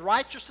 the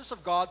righteousness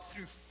of God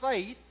through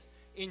faith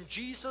in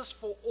Jesus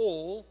for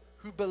all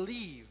who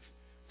believe.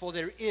 For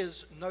there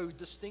is no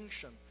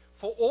distinction.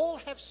 For all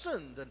have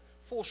sinned and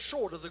fall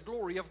short of the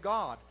glory of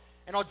God,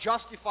 and are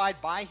justified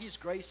by his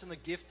grace and the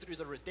gift through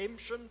the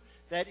redemption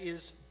that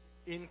is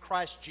in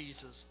Christ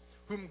Jesus,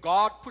 whom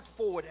God put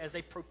forward as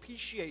a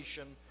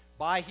propitiation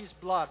by his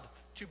blood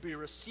to be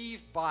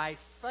received by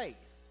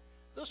faith."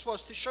 This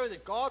was to show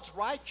that God's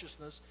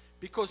righteousness,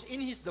 because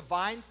in his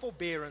divine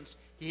forbearance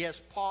he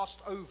has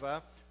passed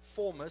over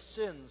former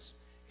sins.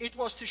 It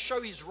was to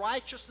show his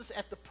righteousness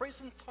at the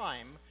present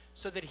time,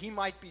 so that he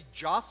might be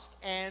just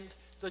and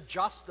the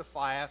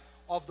justifier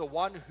of the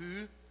one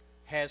who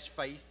has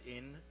faith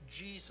in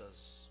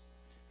Jesus.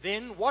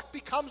 Then what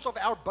becomes of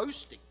our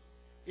boasting?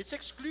 It's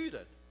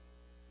excluded.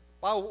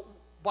 By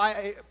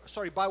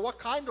what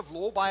kind of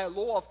law? By a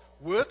law of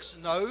works?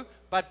 No,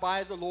 but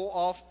by the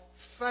law of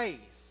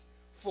faith.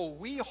 For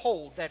we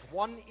hold that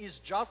one is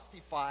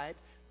justified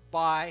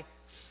by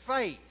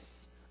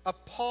faith,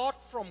 apart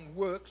from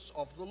works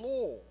of the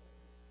law.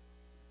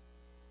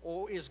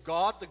 Or is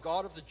God the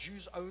God of the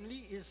Jews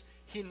only? Is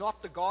he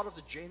not the God of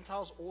the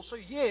Gentiles also?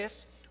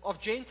 Yes, of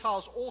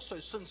Gentiles also,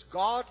 since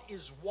God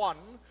is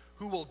one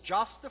who will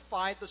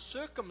justify the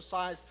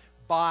circumcised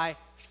by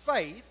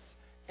faith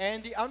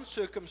and the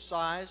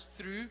uncircumcised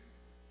through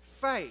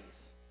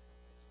faith.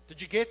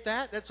 Did you get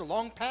that? That's a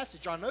long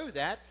passage, I know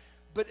that.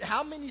 But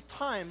how many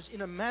times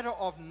in a matter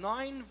of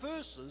 9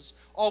 verses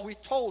are we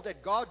told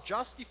that God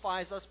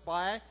justifies us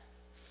by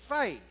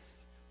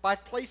faith, by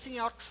placing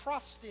our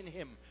trust in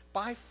him,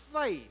 by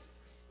faith,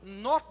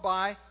 not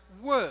by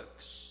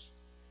works?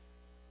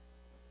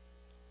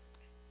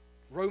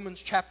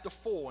 Romans chapter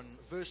 4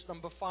 and verse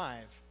number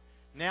 5.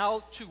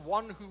 Now to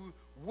one who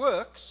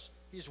works,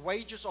 his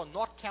wages are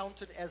not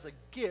counted as a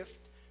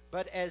gift,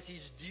 but as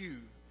his due.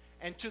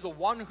 And to the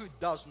one who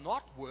does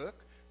not work,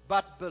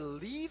 but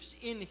believes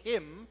in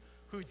him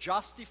who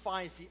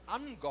justifies the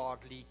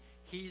ungodly,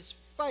 his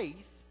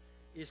faith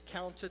is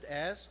counted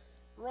as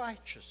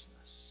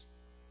righteousness.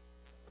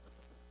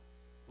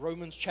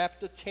 Romans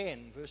chapter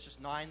 10, verses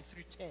 9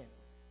 through 10.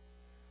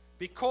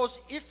 Because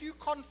if you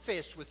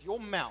confess with your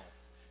mouth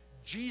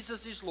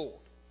Jesus is Lord,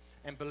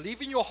 and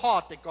believe in your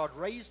heart that God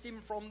raised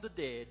him from the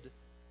dead,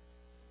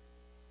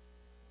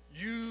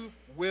 you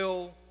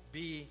will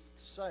be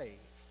saved.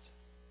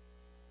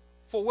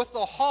 For with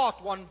the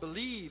heart one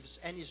believes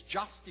and is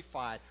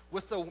justified.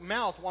 With the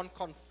mouth one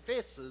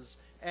confesses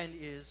and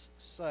is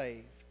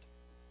saved.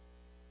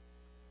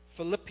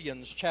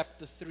 Philippians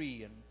chapter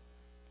 3 and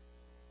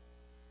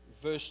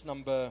verse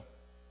number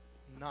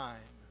 9.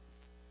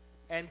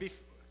 And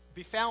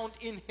be found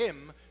in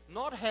him,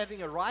 not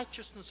having a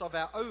righteousness of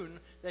our own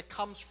that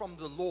comes from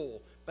the law,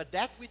 but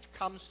that which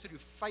comes through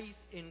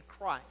faith in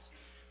Christ.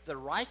 The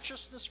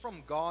righteousness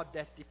from God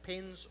that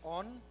depends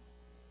on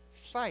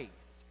faith,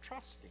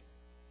 trusting.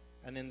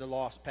 And then the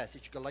last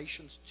passage,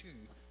 Galatians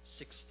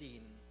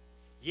 2:16.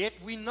 Yet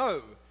we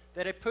know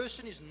that a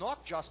person is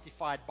not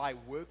justified by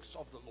works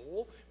of the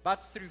law,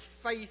 but through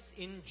faith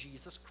in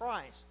Jesus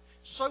Christ.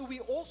 So we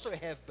also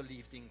have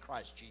believed in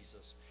Christ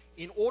Jesus,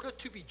 in order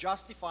to be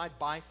justified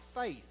by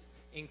faith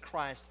in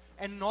Christ,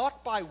 and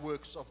not by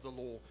works of the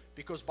law,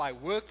 because by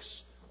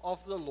works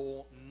of the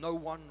law no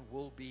one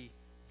will be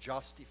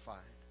justified.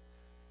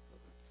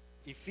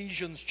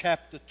 Ephesians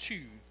chapter 2.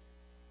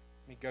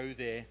 Let me go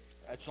there.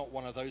 It's not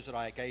one of those that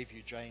I gave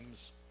you,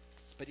 James.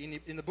 But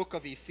in the book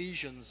of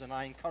Ephesians, and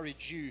I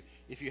encourage you,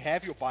 if you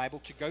have your Bible,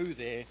 to go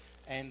there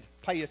and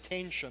pay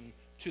attention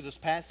to this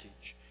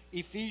passage.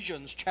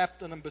 Ephesians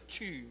chapter number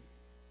 2,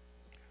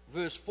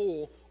 verse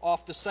 4,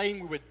 after saying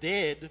we were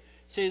dead,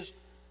 says,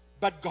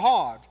 but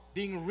God,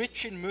 being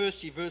rich in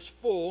mercy, verse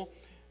 4,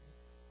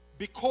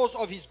 because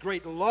of his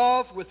great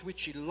love with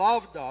which he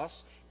loved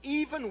us,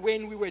 even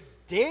when we were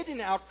dead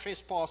in our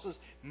trespasses,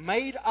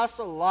 made us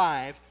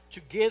alive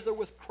together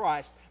with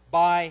Christ.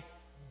 By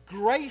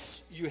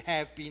grace you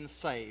have been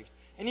saved.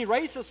 And he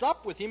raised us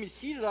up with him, he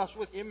seated us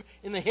with him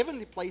in the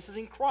heavenly places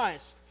in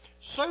Christ,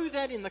 so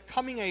that in the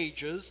coming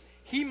ages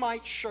he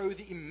might show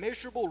the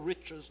immeasurable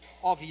riches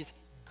of his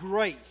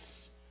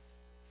grace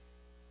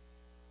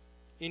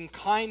in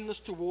kindness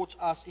towards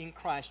us in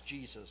Christ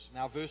Jesus.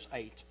 Now verse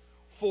 8.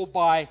 For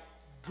by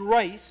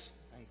grace,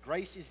 and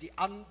grace is the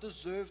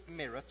undeserved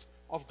merit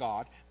of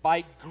God,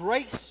 by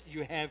grace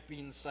you have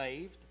been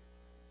saved.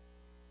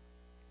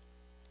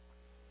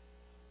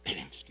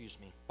 Excuse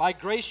me. By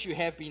grace you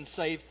have been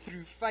saved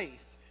through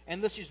faith.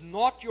 And this is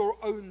not your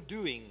own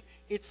doing.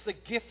 It's the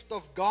gift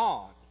of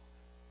God,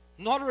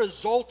 not a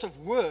result of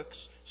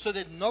works, so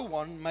that no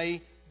one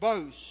may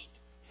boast.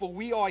 For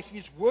we are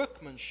his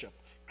workmanship,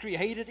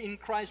 created in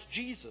Christ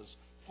Jesus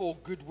for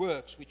good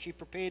works, which he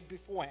prepared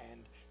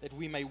beforehand, that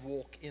we may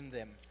walk in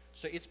them.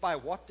 So it's by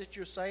what that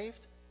you're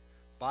saved?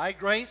 By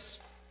grace,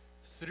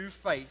 through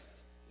faith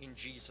in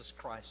Jesus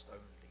Christ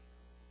only.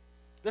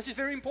 This is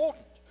very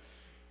important.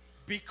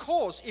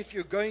 Because if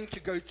you're going to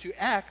go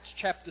to Acts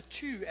chapter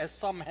 2, as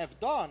some have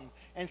done,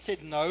 and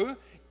said, no,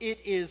 it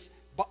is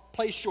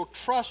place your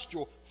trust,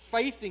 your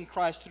faith in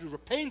Christ through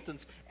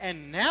repentance,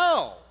 and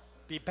now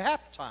be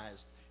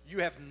baptized, you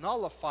have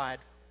nullified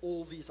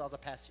all these other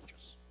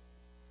passages.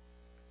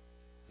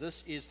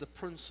 This is the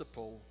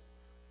principle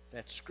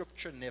that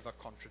Scripture never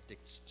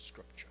contradicts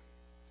Scripture.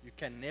 You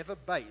can never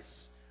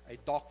base a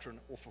doctrine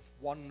off of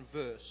one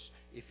verse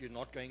if you're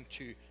not going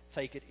to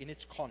take it in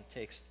its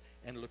context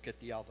and look at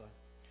the other.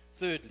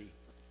 Thirdly,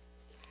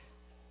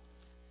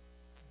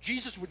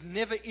 Jesus would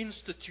never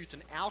institute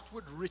an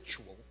outward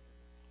ritual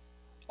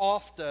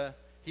after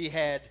he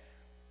had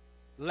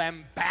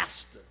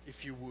lambasted,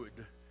 if you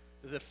would,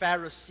 the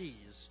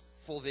Pharisees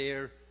for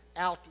their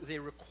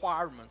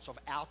requirements of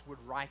outward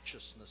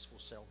righteousness for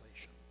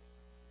salvation,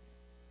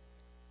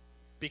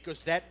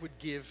 because that would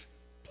give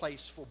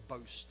place for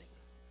boasting.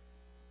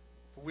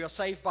 For we are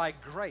saved by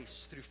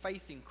grace through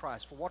faith in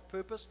Christ. For what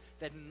purpose?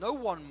 That no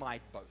one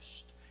might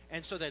boast,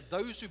 and so that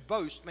those who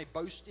boast may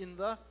boast in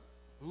the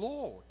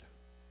Lord.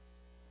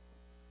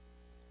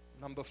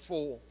 Number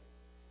 4.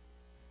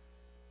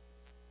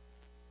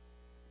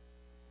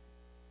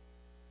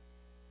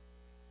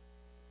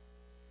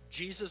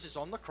 Jesus is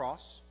on the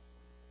cross,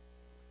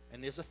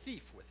 and there's a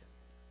thief with him.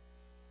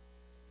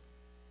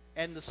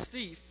 And the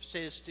thief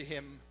says to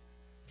him,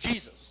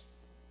 Jesus,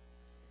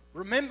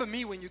 remember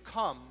me when you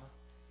come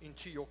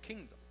into your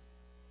kingdom.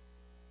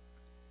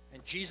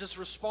 And Jesus'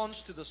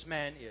 response to this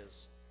man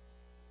is,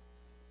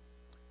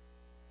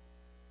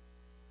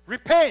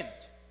 repent,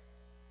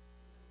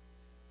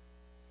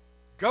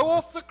 go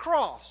off the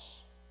cross,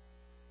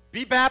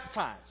 be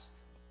baptized,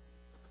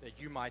 that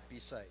you might be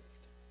saved.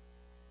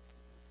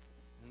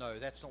 No,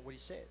 that's not what he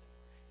said.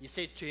 He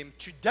said to him,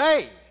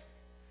 today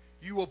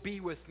you will be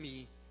with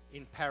me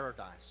in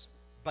paradise.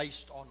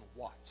 Based on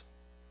what?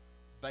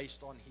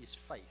 Based on his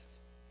faith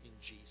in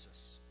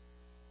Jesus.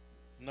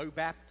 No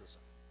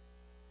baptism.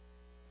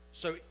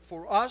 So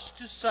for us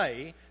to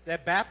say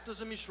that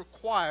baptism is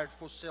required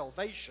for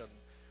salvation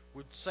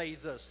would say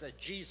this, that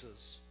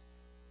Jesus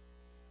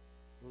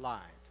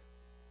lied.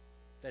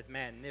 That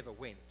man never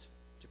went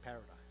to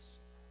paradise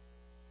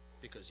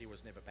because he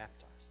was never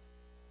baptized.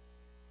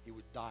 He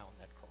would die on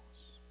that cross.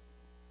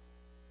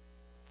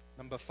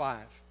 Number 5.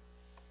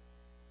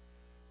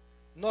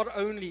 Not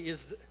only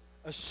is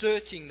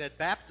asserting that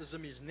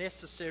baptism is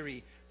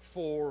necessary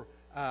for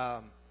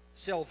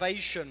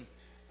salvation,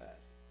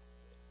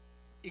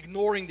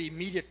 ignoring the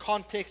immediate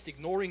context,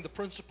 ignoring the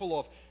principle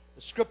of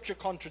Scripture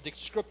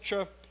contradicts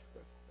Scripture,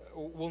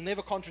 will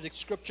never contradict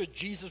Scripture.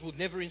 Jesus will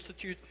never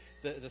institute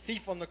the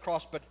thief on the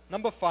cross. But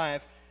number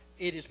 5,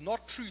 it is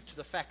not true to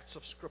the facts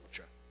of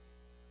Scripture.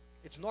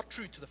 It's not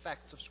true to the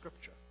facts of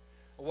Scripture.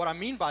 What I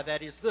mean by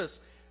that is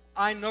this.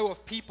 I know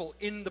of people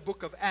in the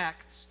book of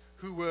Acts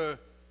who were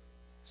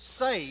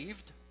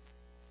saved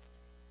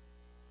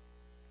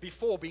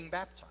before being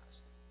baptized.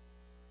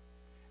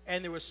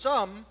 And there were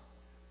some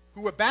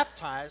who were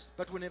baptized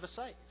but were never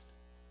saved.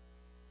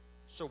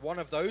 So one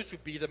of those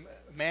would be the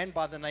man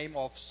by the name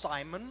of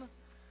Simon.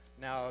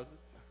 Now,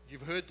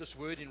 you've heard this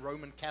word in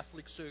Roman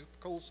Catholic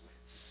circles,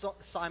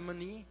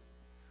 simony,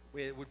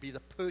 where it would be the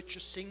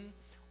purchasing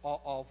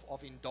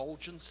of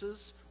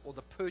indulgences, or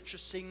the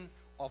purchasing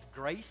of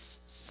grace,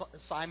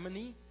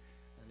 simony.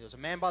 And there was a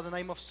man by the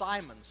name of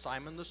Simon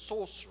the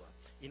sorcerer,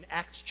 in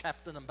Acts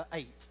chapter number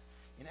 8.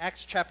 In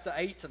Acts chapter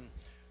 8 and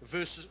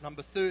verses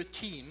number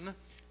 13,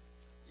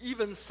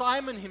 even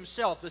Simon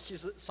himself, this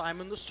is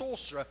Simon the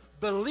sorcerer,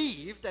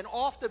 believed, and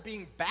after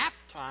being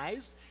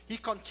baptized, he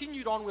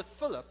continued on with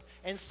Philip,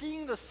 and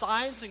seeing the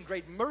signs and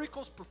great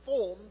miracles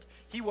performed,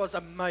 he was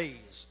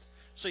amazed.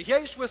 So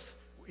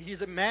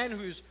he's a man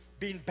who's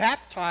been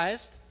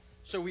baptized,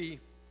 so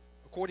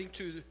according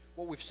to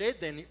what we've said,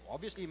 then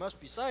obviously he must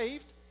be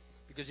saved,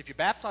 because if you're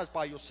baptized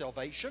by your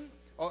salvation,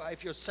 or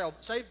if you're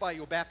saved by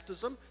your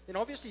baptism, then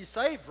obviously he's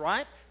saved,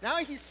 right? Now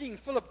he's seeing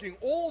Philip doing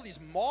all these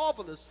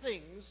marvelous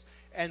things,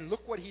 and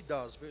look what he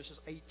does, verses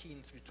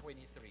 18 through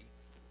 23.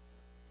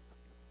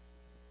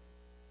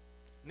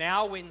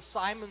 Now when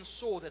Simon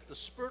saw that the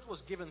Spirit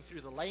was given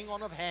through the laying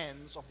on of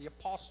hands of the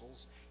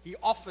apostles, he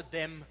offered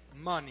them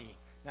money.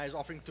 Now he's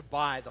offering to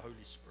buy the Holy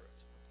Spirit,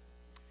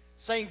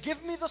 saying,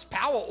 give me this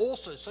power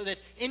also, so that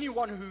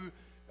anyone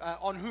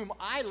on whom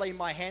I lay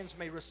my hands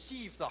may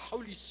receive the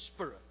Holy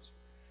Spirit.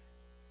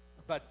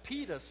 But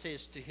Peter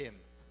says to him,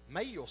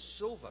 may your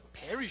silver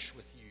perish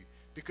with you,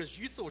 because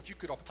you thought you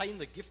could obtain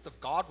the gift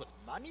of God with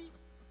money?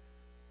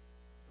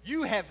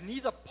 You have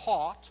neither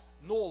part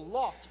nor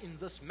lot in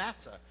this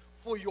matter,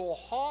 for your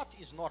heart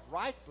is not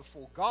right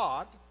before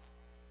God.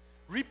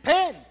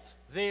 Repent,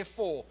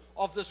 therefore,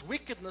 of this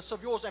wickedness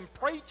of yours, and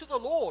pray to the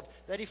Lord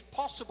that, if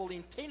possible, the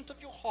intent of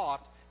your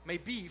heart may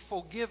be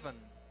forgiven.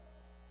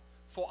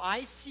 For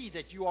I see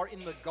that you are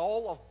in the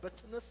gall of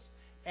bitterness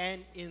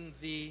and in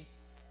the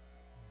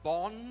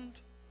bond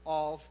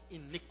of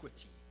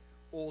iniquity,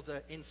 or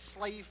the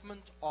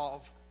enslavement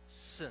of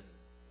sin.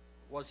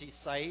 Was he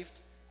saved?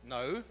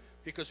 No,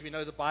 because we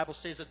know the Bible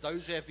says that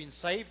those who have been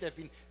saved have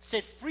been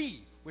set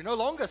free. We're no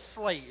longer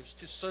slaves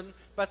to sin,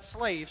 but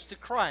slaves to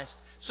Christ.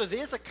 So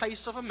there's a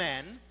case of a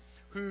man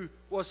who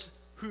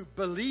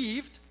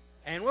believed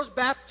and was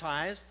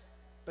baptized,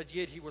 but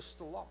yet he was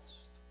still lost.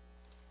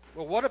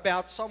 Well, what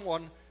about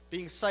someone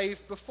being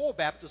saved before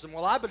baptism?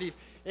 Well, I believe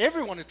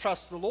everyone who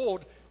trusts the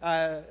Lord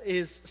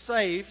is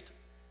saved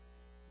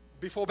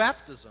before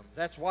baptism.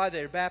 That's why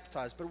they're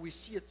baptized. But we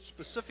see it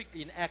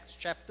specifically in Acts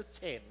chapter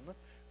 10,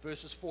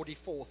 verses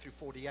 44 through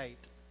 48.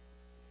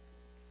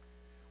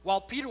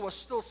 While Peter was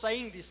still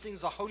saying these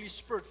things, the Holy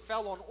Spirit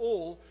fell on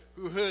all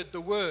who heard the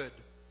word.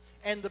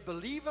 And the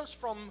believers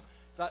from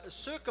the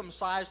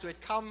circumcised who had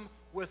come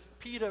with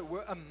Peter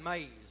were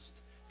amazed,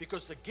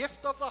 because the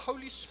gift of the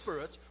Holy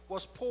Spirit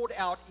was poured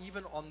out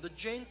even on the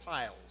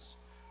Gentiles.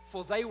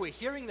 For they were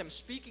hearing them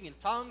speaking in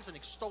tongues and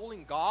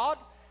extolling God.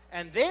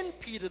 And then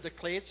Peter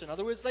declared, so in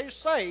other words, they're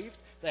saved.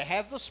 They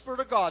have the Spirit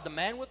of God. The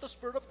man with the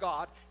Spirit of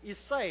God is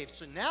saved.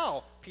 So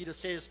now Peter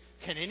says,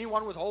 can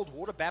anyone withhold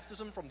water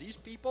baptism from these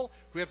people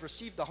who have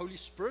received the Holy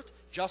Spirit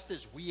just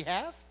as we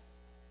have?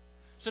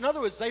 So in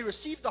other words, they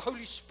received the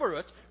Holy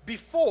Spirit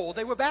before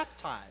they were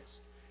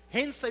baptized.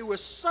 Hence they were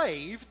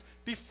saved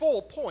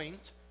before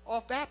point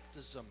of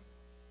baptism.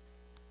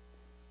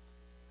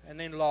 And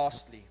then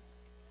lastly,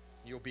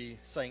 you'll be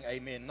saying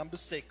amen. Number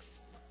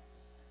 6.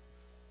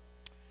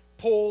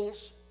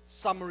 Paul's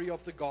summary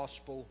of the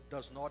gospel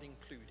does not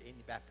include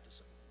any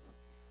baptism.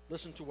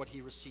 Listen to what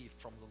he received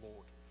from the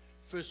Lord.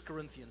 1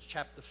 Corinthians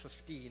chapter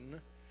 15,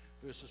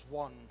 verses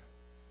 1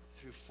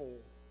 through 4.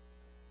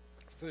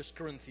 1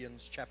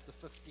 Corinthians chapter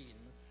 15,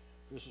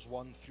 verses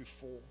 1 through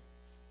 4.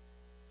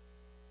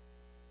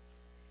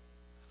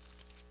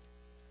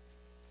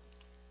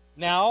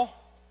 Now,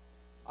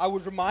 I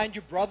would remind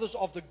you, brothers,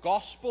 of the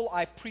gospel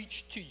I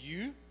preached to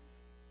you,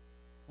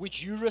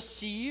 which you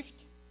received,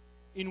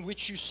 in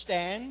which you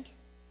stand,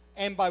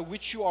 and by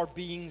which you are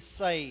being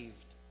saved,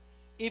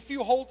 if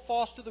you hold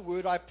fast to the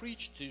word I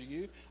preached to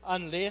you,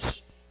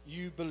 unless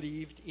you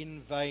believed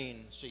in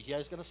vain. So here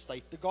he's going to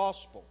state the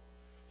gospel.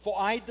 For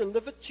I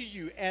delivered to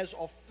you as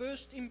of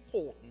first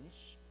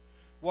importance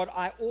what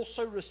I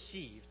also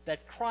received,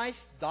 that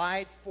Christ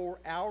died for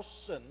our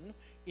sin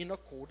in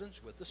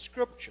accordance with the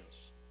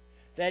Scriptures,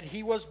 that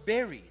he was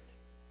buried,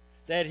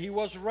 that he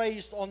was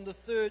raised on the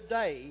third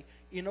day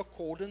in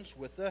accordance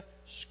with the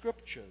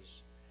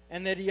Scriptures,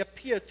 and that he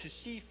appeared to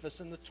Cephas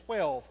and the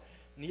 12,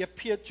 and he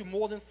appeared to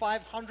more than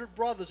 500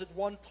 brothers at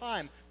one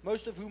time,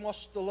 most of whom are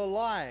still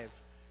alive,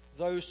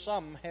 though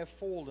some have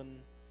fallen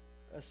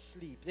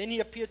asleep. Then he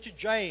appeared to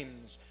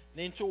James,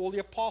 then to all the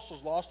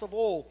apostles. Last of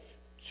all,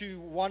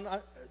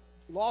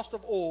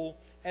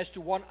 as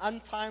to one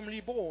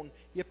untimely born,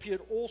 he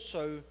appeared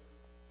also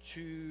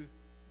to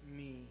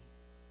me.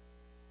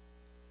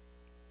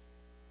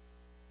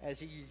 As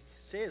he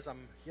says,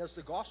 here's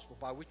the gospel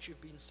by which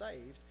you've been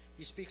saved.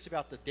 He speaks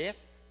about the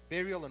death,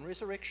 burial, and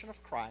resurrection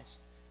of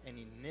Christ, and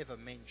he never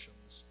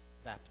mentions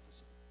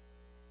baptism.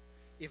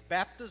 If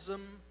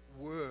baptism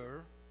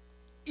were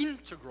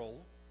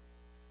integral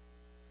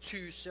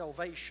to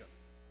salvation,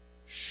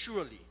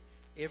 surely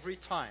every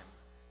time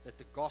that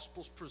the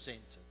gospel's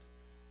presented,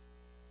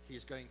 he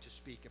is going to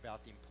speak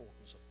about the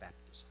importance of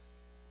baptism.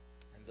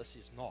 And this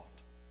is not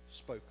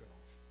spoken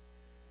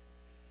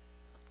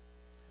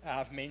of.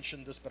 I've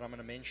mentioned this, but I'm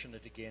going to mention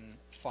it again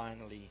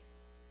finally.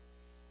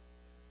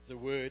 The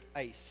word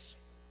eis.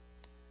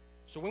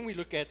 So when we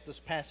look at this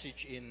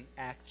passage in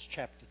Acts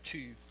chapter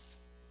 2,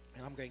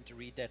 and I'm going to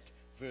read that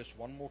verse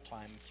one more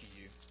time to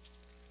you.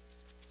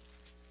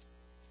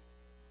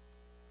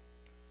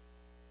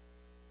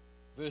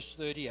 Verse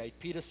 38,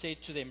 Peter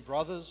said to them,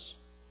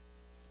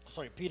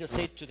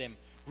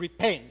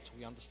 repent,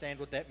 we understand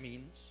what that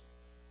means,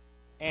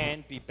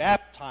 and be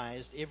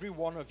baptized, every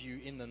one of you,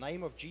 in the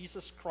name of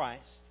Jesus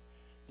Christ.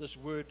 This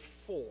word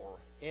for,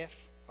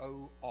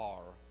 F-O-R,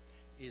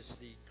 is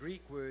the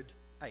Greek word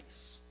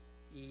eis,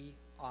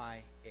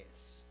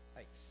 E-I-S,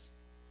 eis.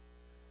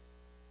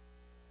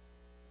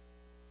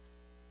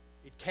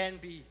 It can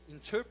be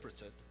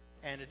interpreted,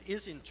 and it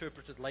is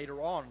interpreted later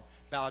on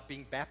about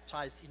being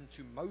baptized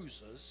into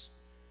Moses,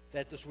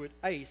 that this word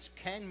eis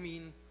can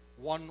mean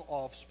one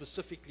of,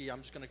 specifically,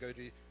 I'm just going to go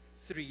to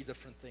 3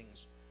 different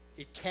things.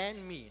 It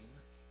can mean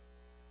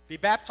be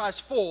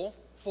baptized for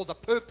the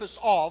purpose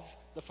of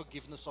the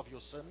forgiveness of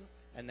your sin,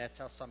 and that's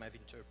how some have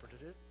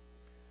interpreted it.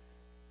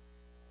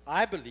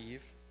 I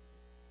believe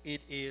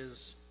it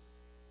is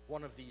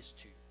one of these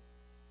 2,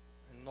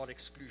 and not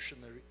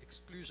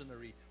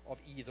exclusionary of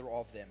either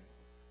of them.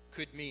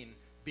 Could mean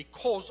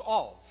because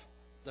of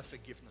the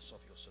forgiveness of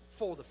your sin,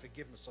 for the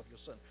forgiveness of your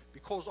sin,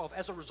 because of,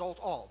 as a result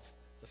of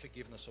the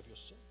forgiveness of your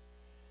sin.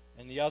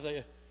 And the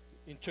other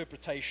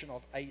interpretation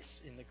of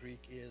eis in the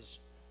Greek is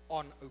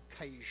on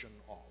occasion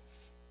of,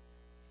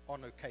 or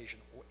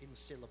in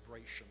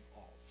celebration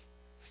of,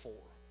 for.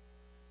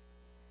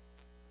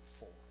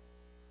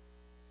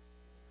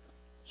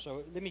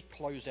 So let me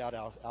close out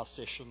our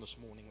session this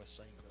morning with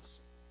saying this.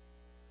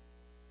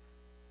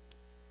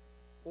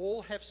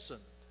 All have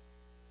sinned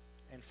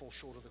and fall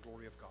short of the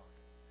glory of God.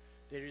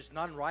 There is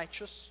none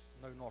righteous,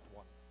 no, not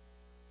one.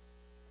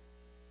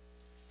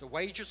 The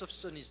wages of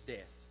sin is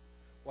death.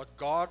 What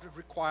God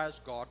requires,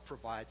 God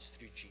provides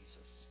through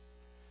Jesus.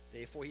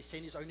 Therefore, he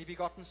sent his only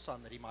begotten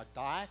Son that he might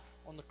die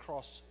on the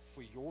cross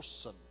for your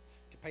sin,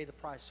 to pay the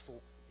price for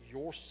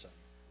your sin.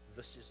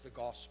 This is the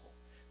gospel,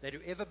 that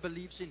whoever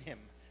believes in him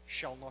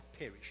shall not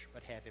perish,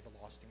 but have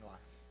everlasting life.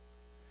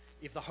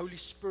 If the Holy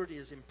Spirit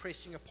is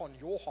impressing upon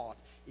your heart,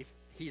 if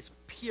he is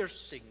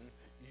piercing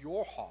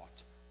your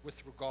heart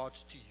with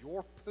regards to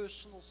your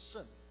personal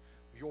sin,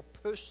 your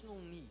personal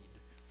need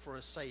for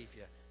a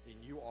Savior, then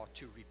you are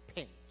to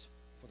repent,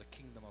 for the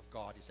kingdom of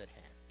God is at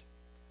hand.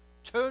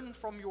 Turn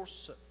from your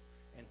sin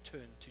and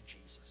turn to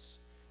Jesus.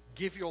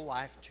 Give your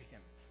life to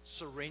him.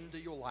 Surrender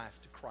your life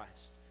to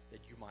Christ that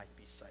you might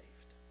be saved.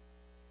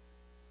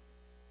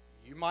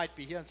 You might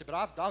be here and say, but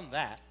I've done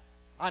that.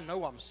 I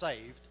know I'm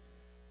saved,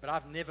 but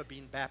I've never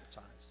been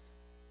baptized.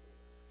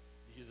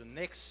 The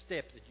next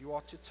step that you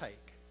are to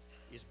take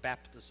is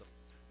baptism.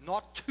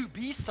 Not to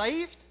be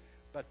saved,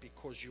 but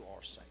because you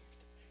are saved.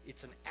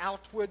 It's an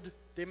outward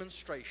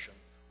demonstration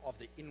of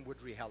the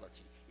inward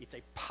reality. It's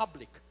a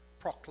public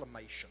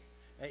proclamation.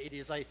 It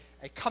is a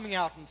coming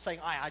out and saying,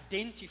 I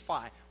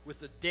identify with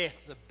the death,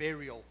 the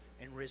burial,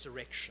 and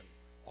resurrection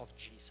of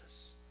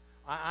Jesus.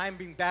 I am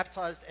being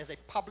baptized as a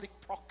public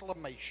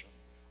proclamation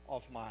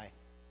of my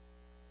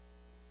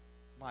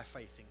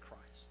faith in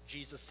Christ.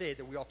 Jesus said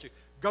that we are to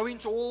go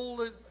into all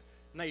the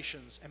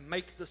nations and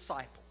make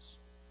disciples,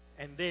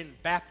 and then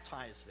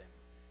baptize them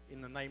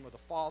in the name of the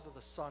Father,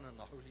 the Son, and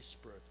the Holy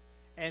Spirit,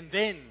 and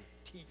then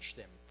teach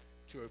them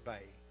to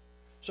obey.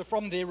 So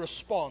from their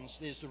response,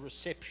 there's the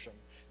reception.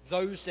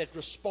 Those that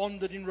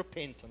responded in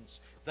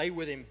repentance, they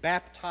were then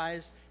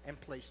baptized and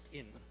placed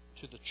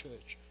into the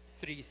church.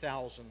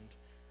 3,000,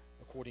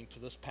 according to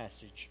this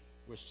passage,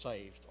 were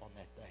saved on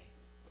that day.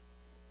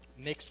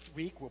 Next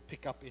week, we'll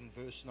pick up in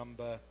verse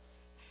number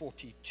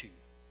 42.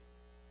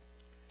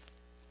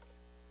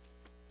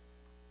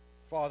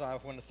 Father, I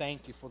want to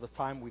thank you for the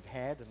time we've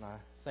had, and I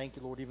thank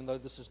you, Lord, even though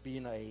this has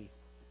been a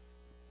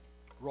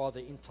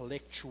rather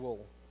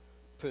intellectual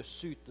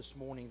pursuit this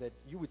morning, that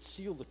you would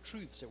seal the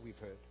truths that we've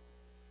heard.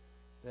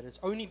 That it's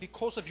only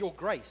because of your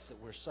grace that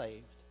we're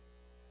saved.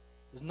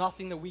 There's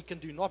nothing that we can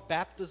do, not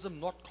baptism,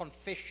 not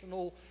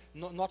confessional,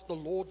 not the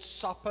Lord's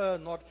Supper,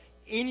 not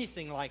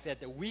anything like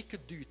that we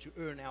could do to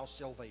earn our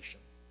salvation.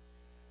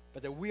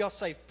 But that we are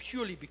saved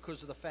purely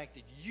because of the fact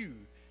that you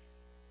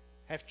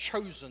have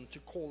chosen to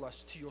call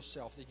us to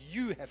yourself, that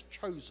you have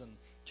chosen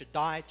to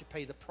die to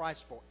pay the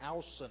price for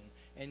our sin,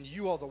 and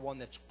you are the one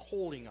that's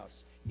calling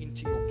us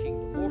into your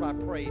kingdom. Lord, I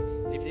pray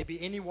that if there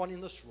be anyone in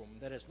this room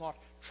that has not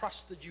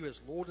trusted you as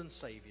Lord and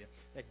Savior,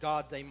 that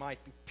God, they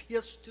might be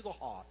pierced to the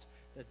heart,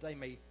 that they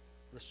may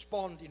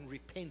respond in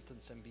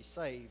repentance and be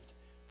saved,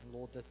 and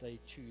Lord, that they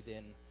too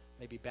then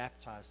may be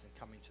baptized and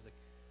come into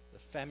the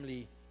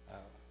family,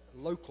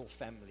 local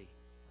family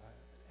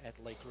at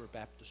Lake River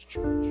Baptist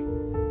Church.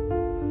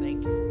 I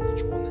thank you for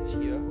each one that's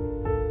here.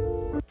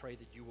 Lord, I pray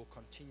that you will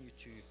continue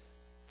to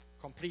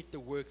complete the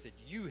work that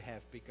you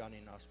have begun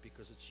in us,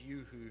 because it's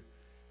you who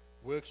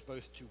works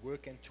both to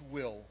work and to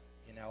will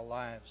in our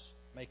lives.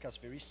 Make us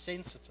very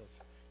sensitive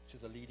to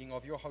the leading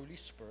of your Holy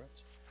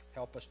Spirit.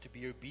 Help us to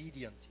be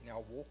obedient in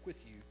our walk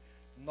with you,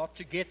 not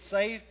to get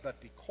saved, but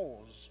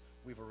because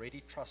we've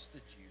already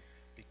trusted you,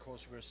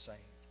 because we're saved.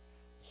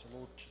 So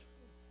Lord,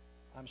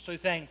 I'm so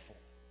thankful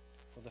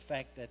for the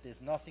fact that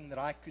there's nothing that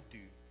I could do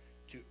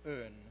to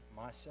earn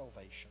my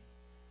salvation.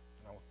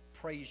 And I will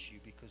praise you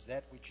because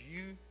that which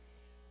you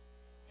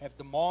have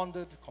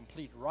demanded,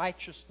 complete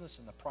righteousness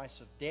and the price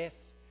of death,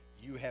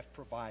 you have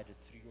provided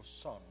through your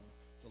Son,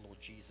 the Lord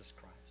Jesus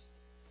Christ.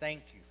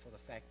 Thank you for the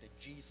fact that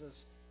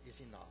Jesus is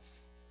enough.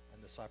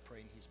 And this I pray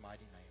in his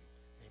mighty name.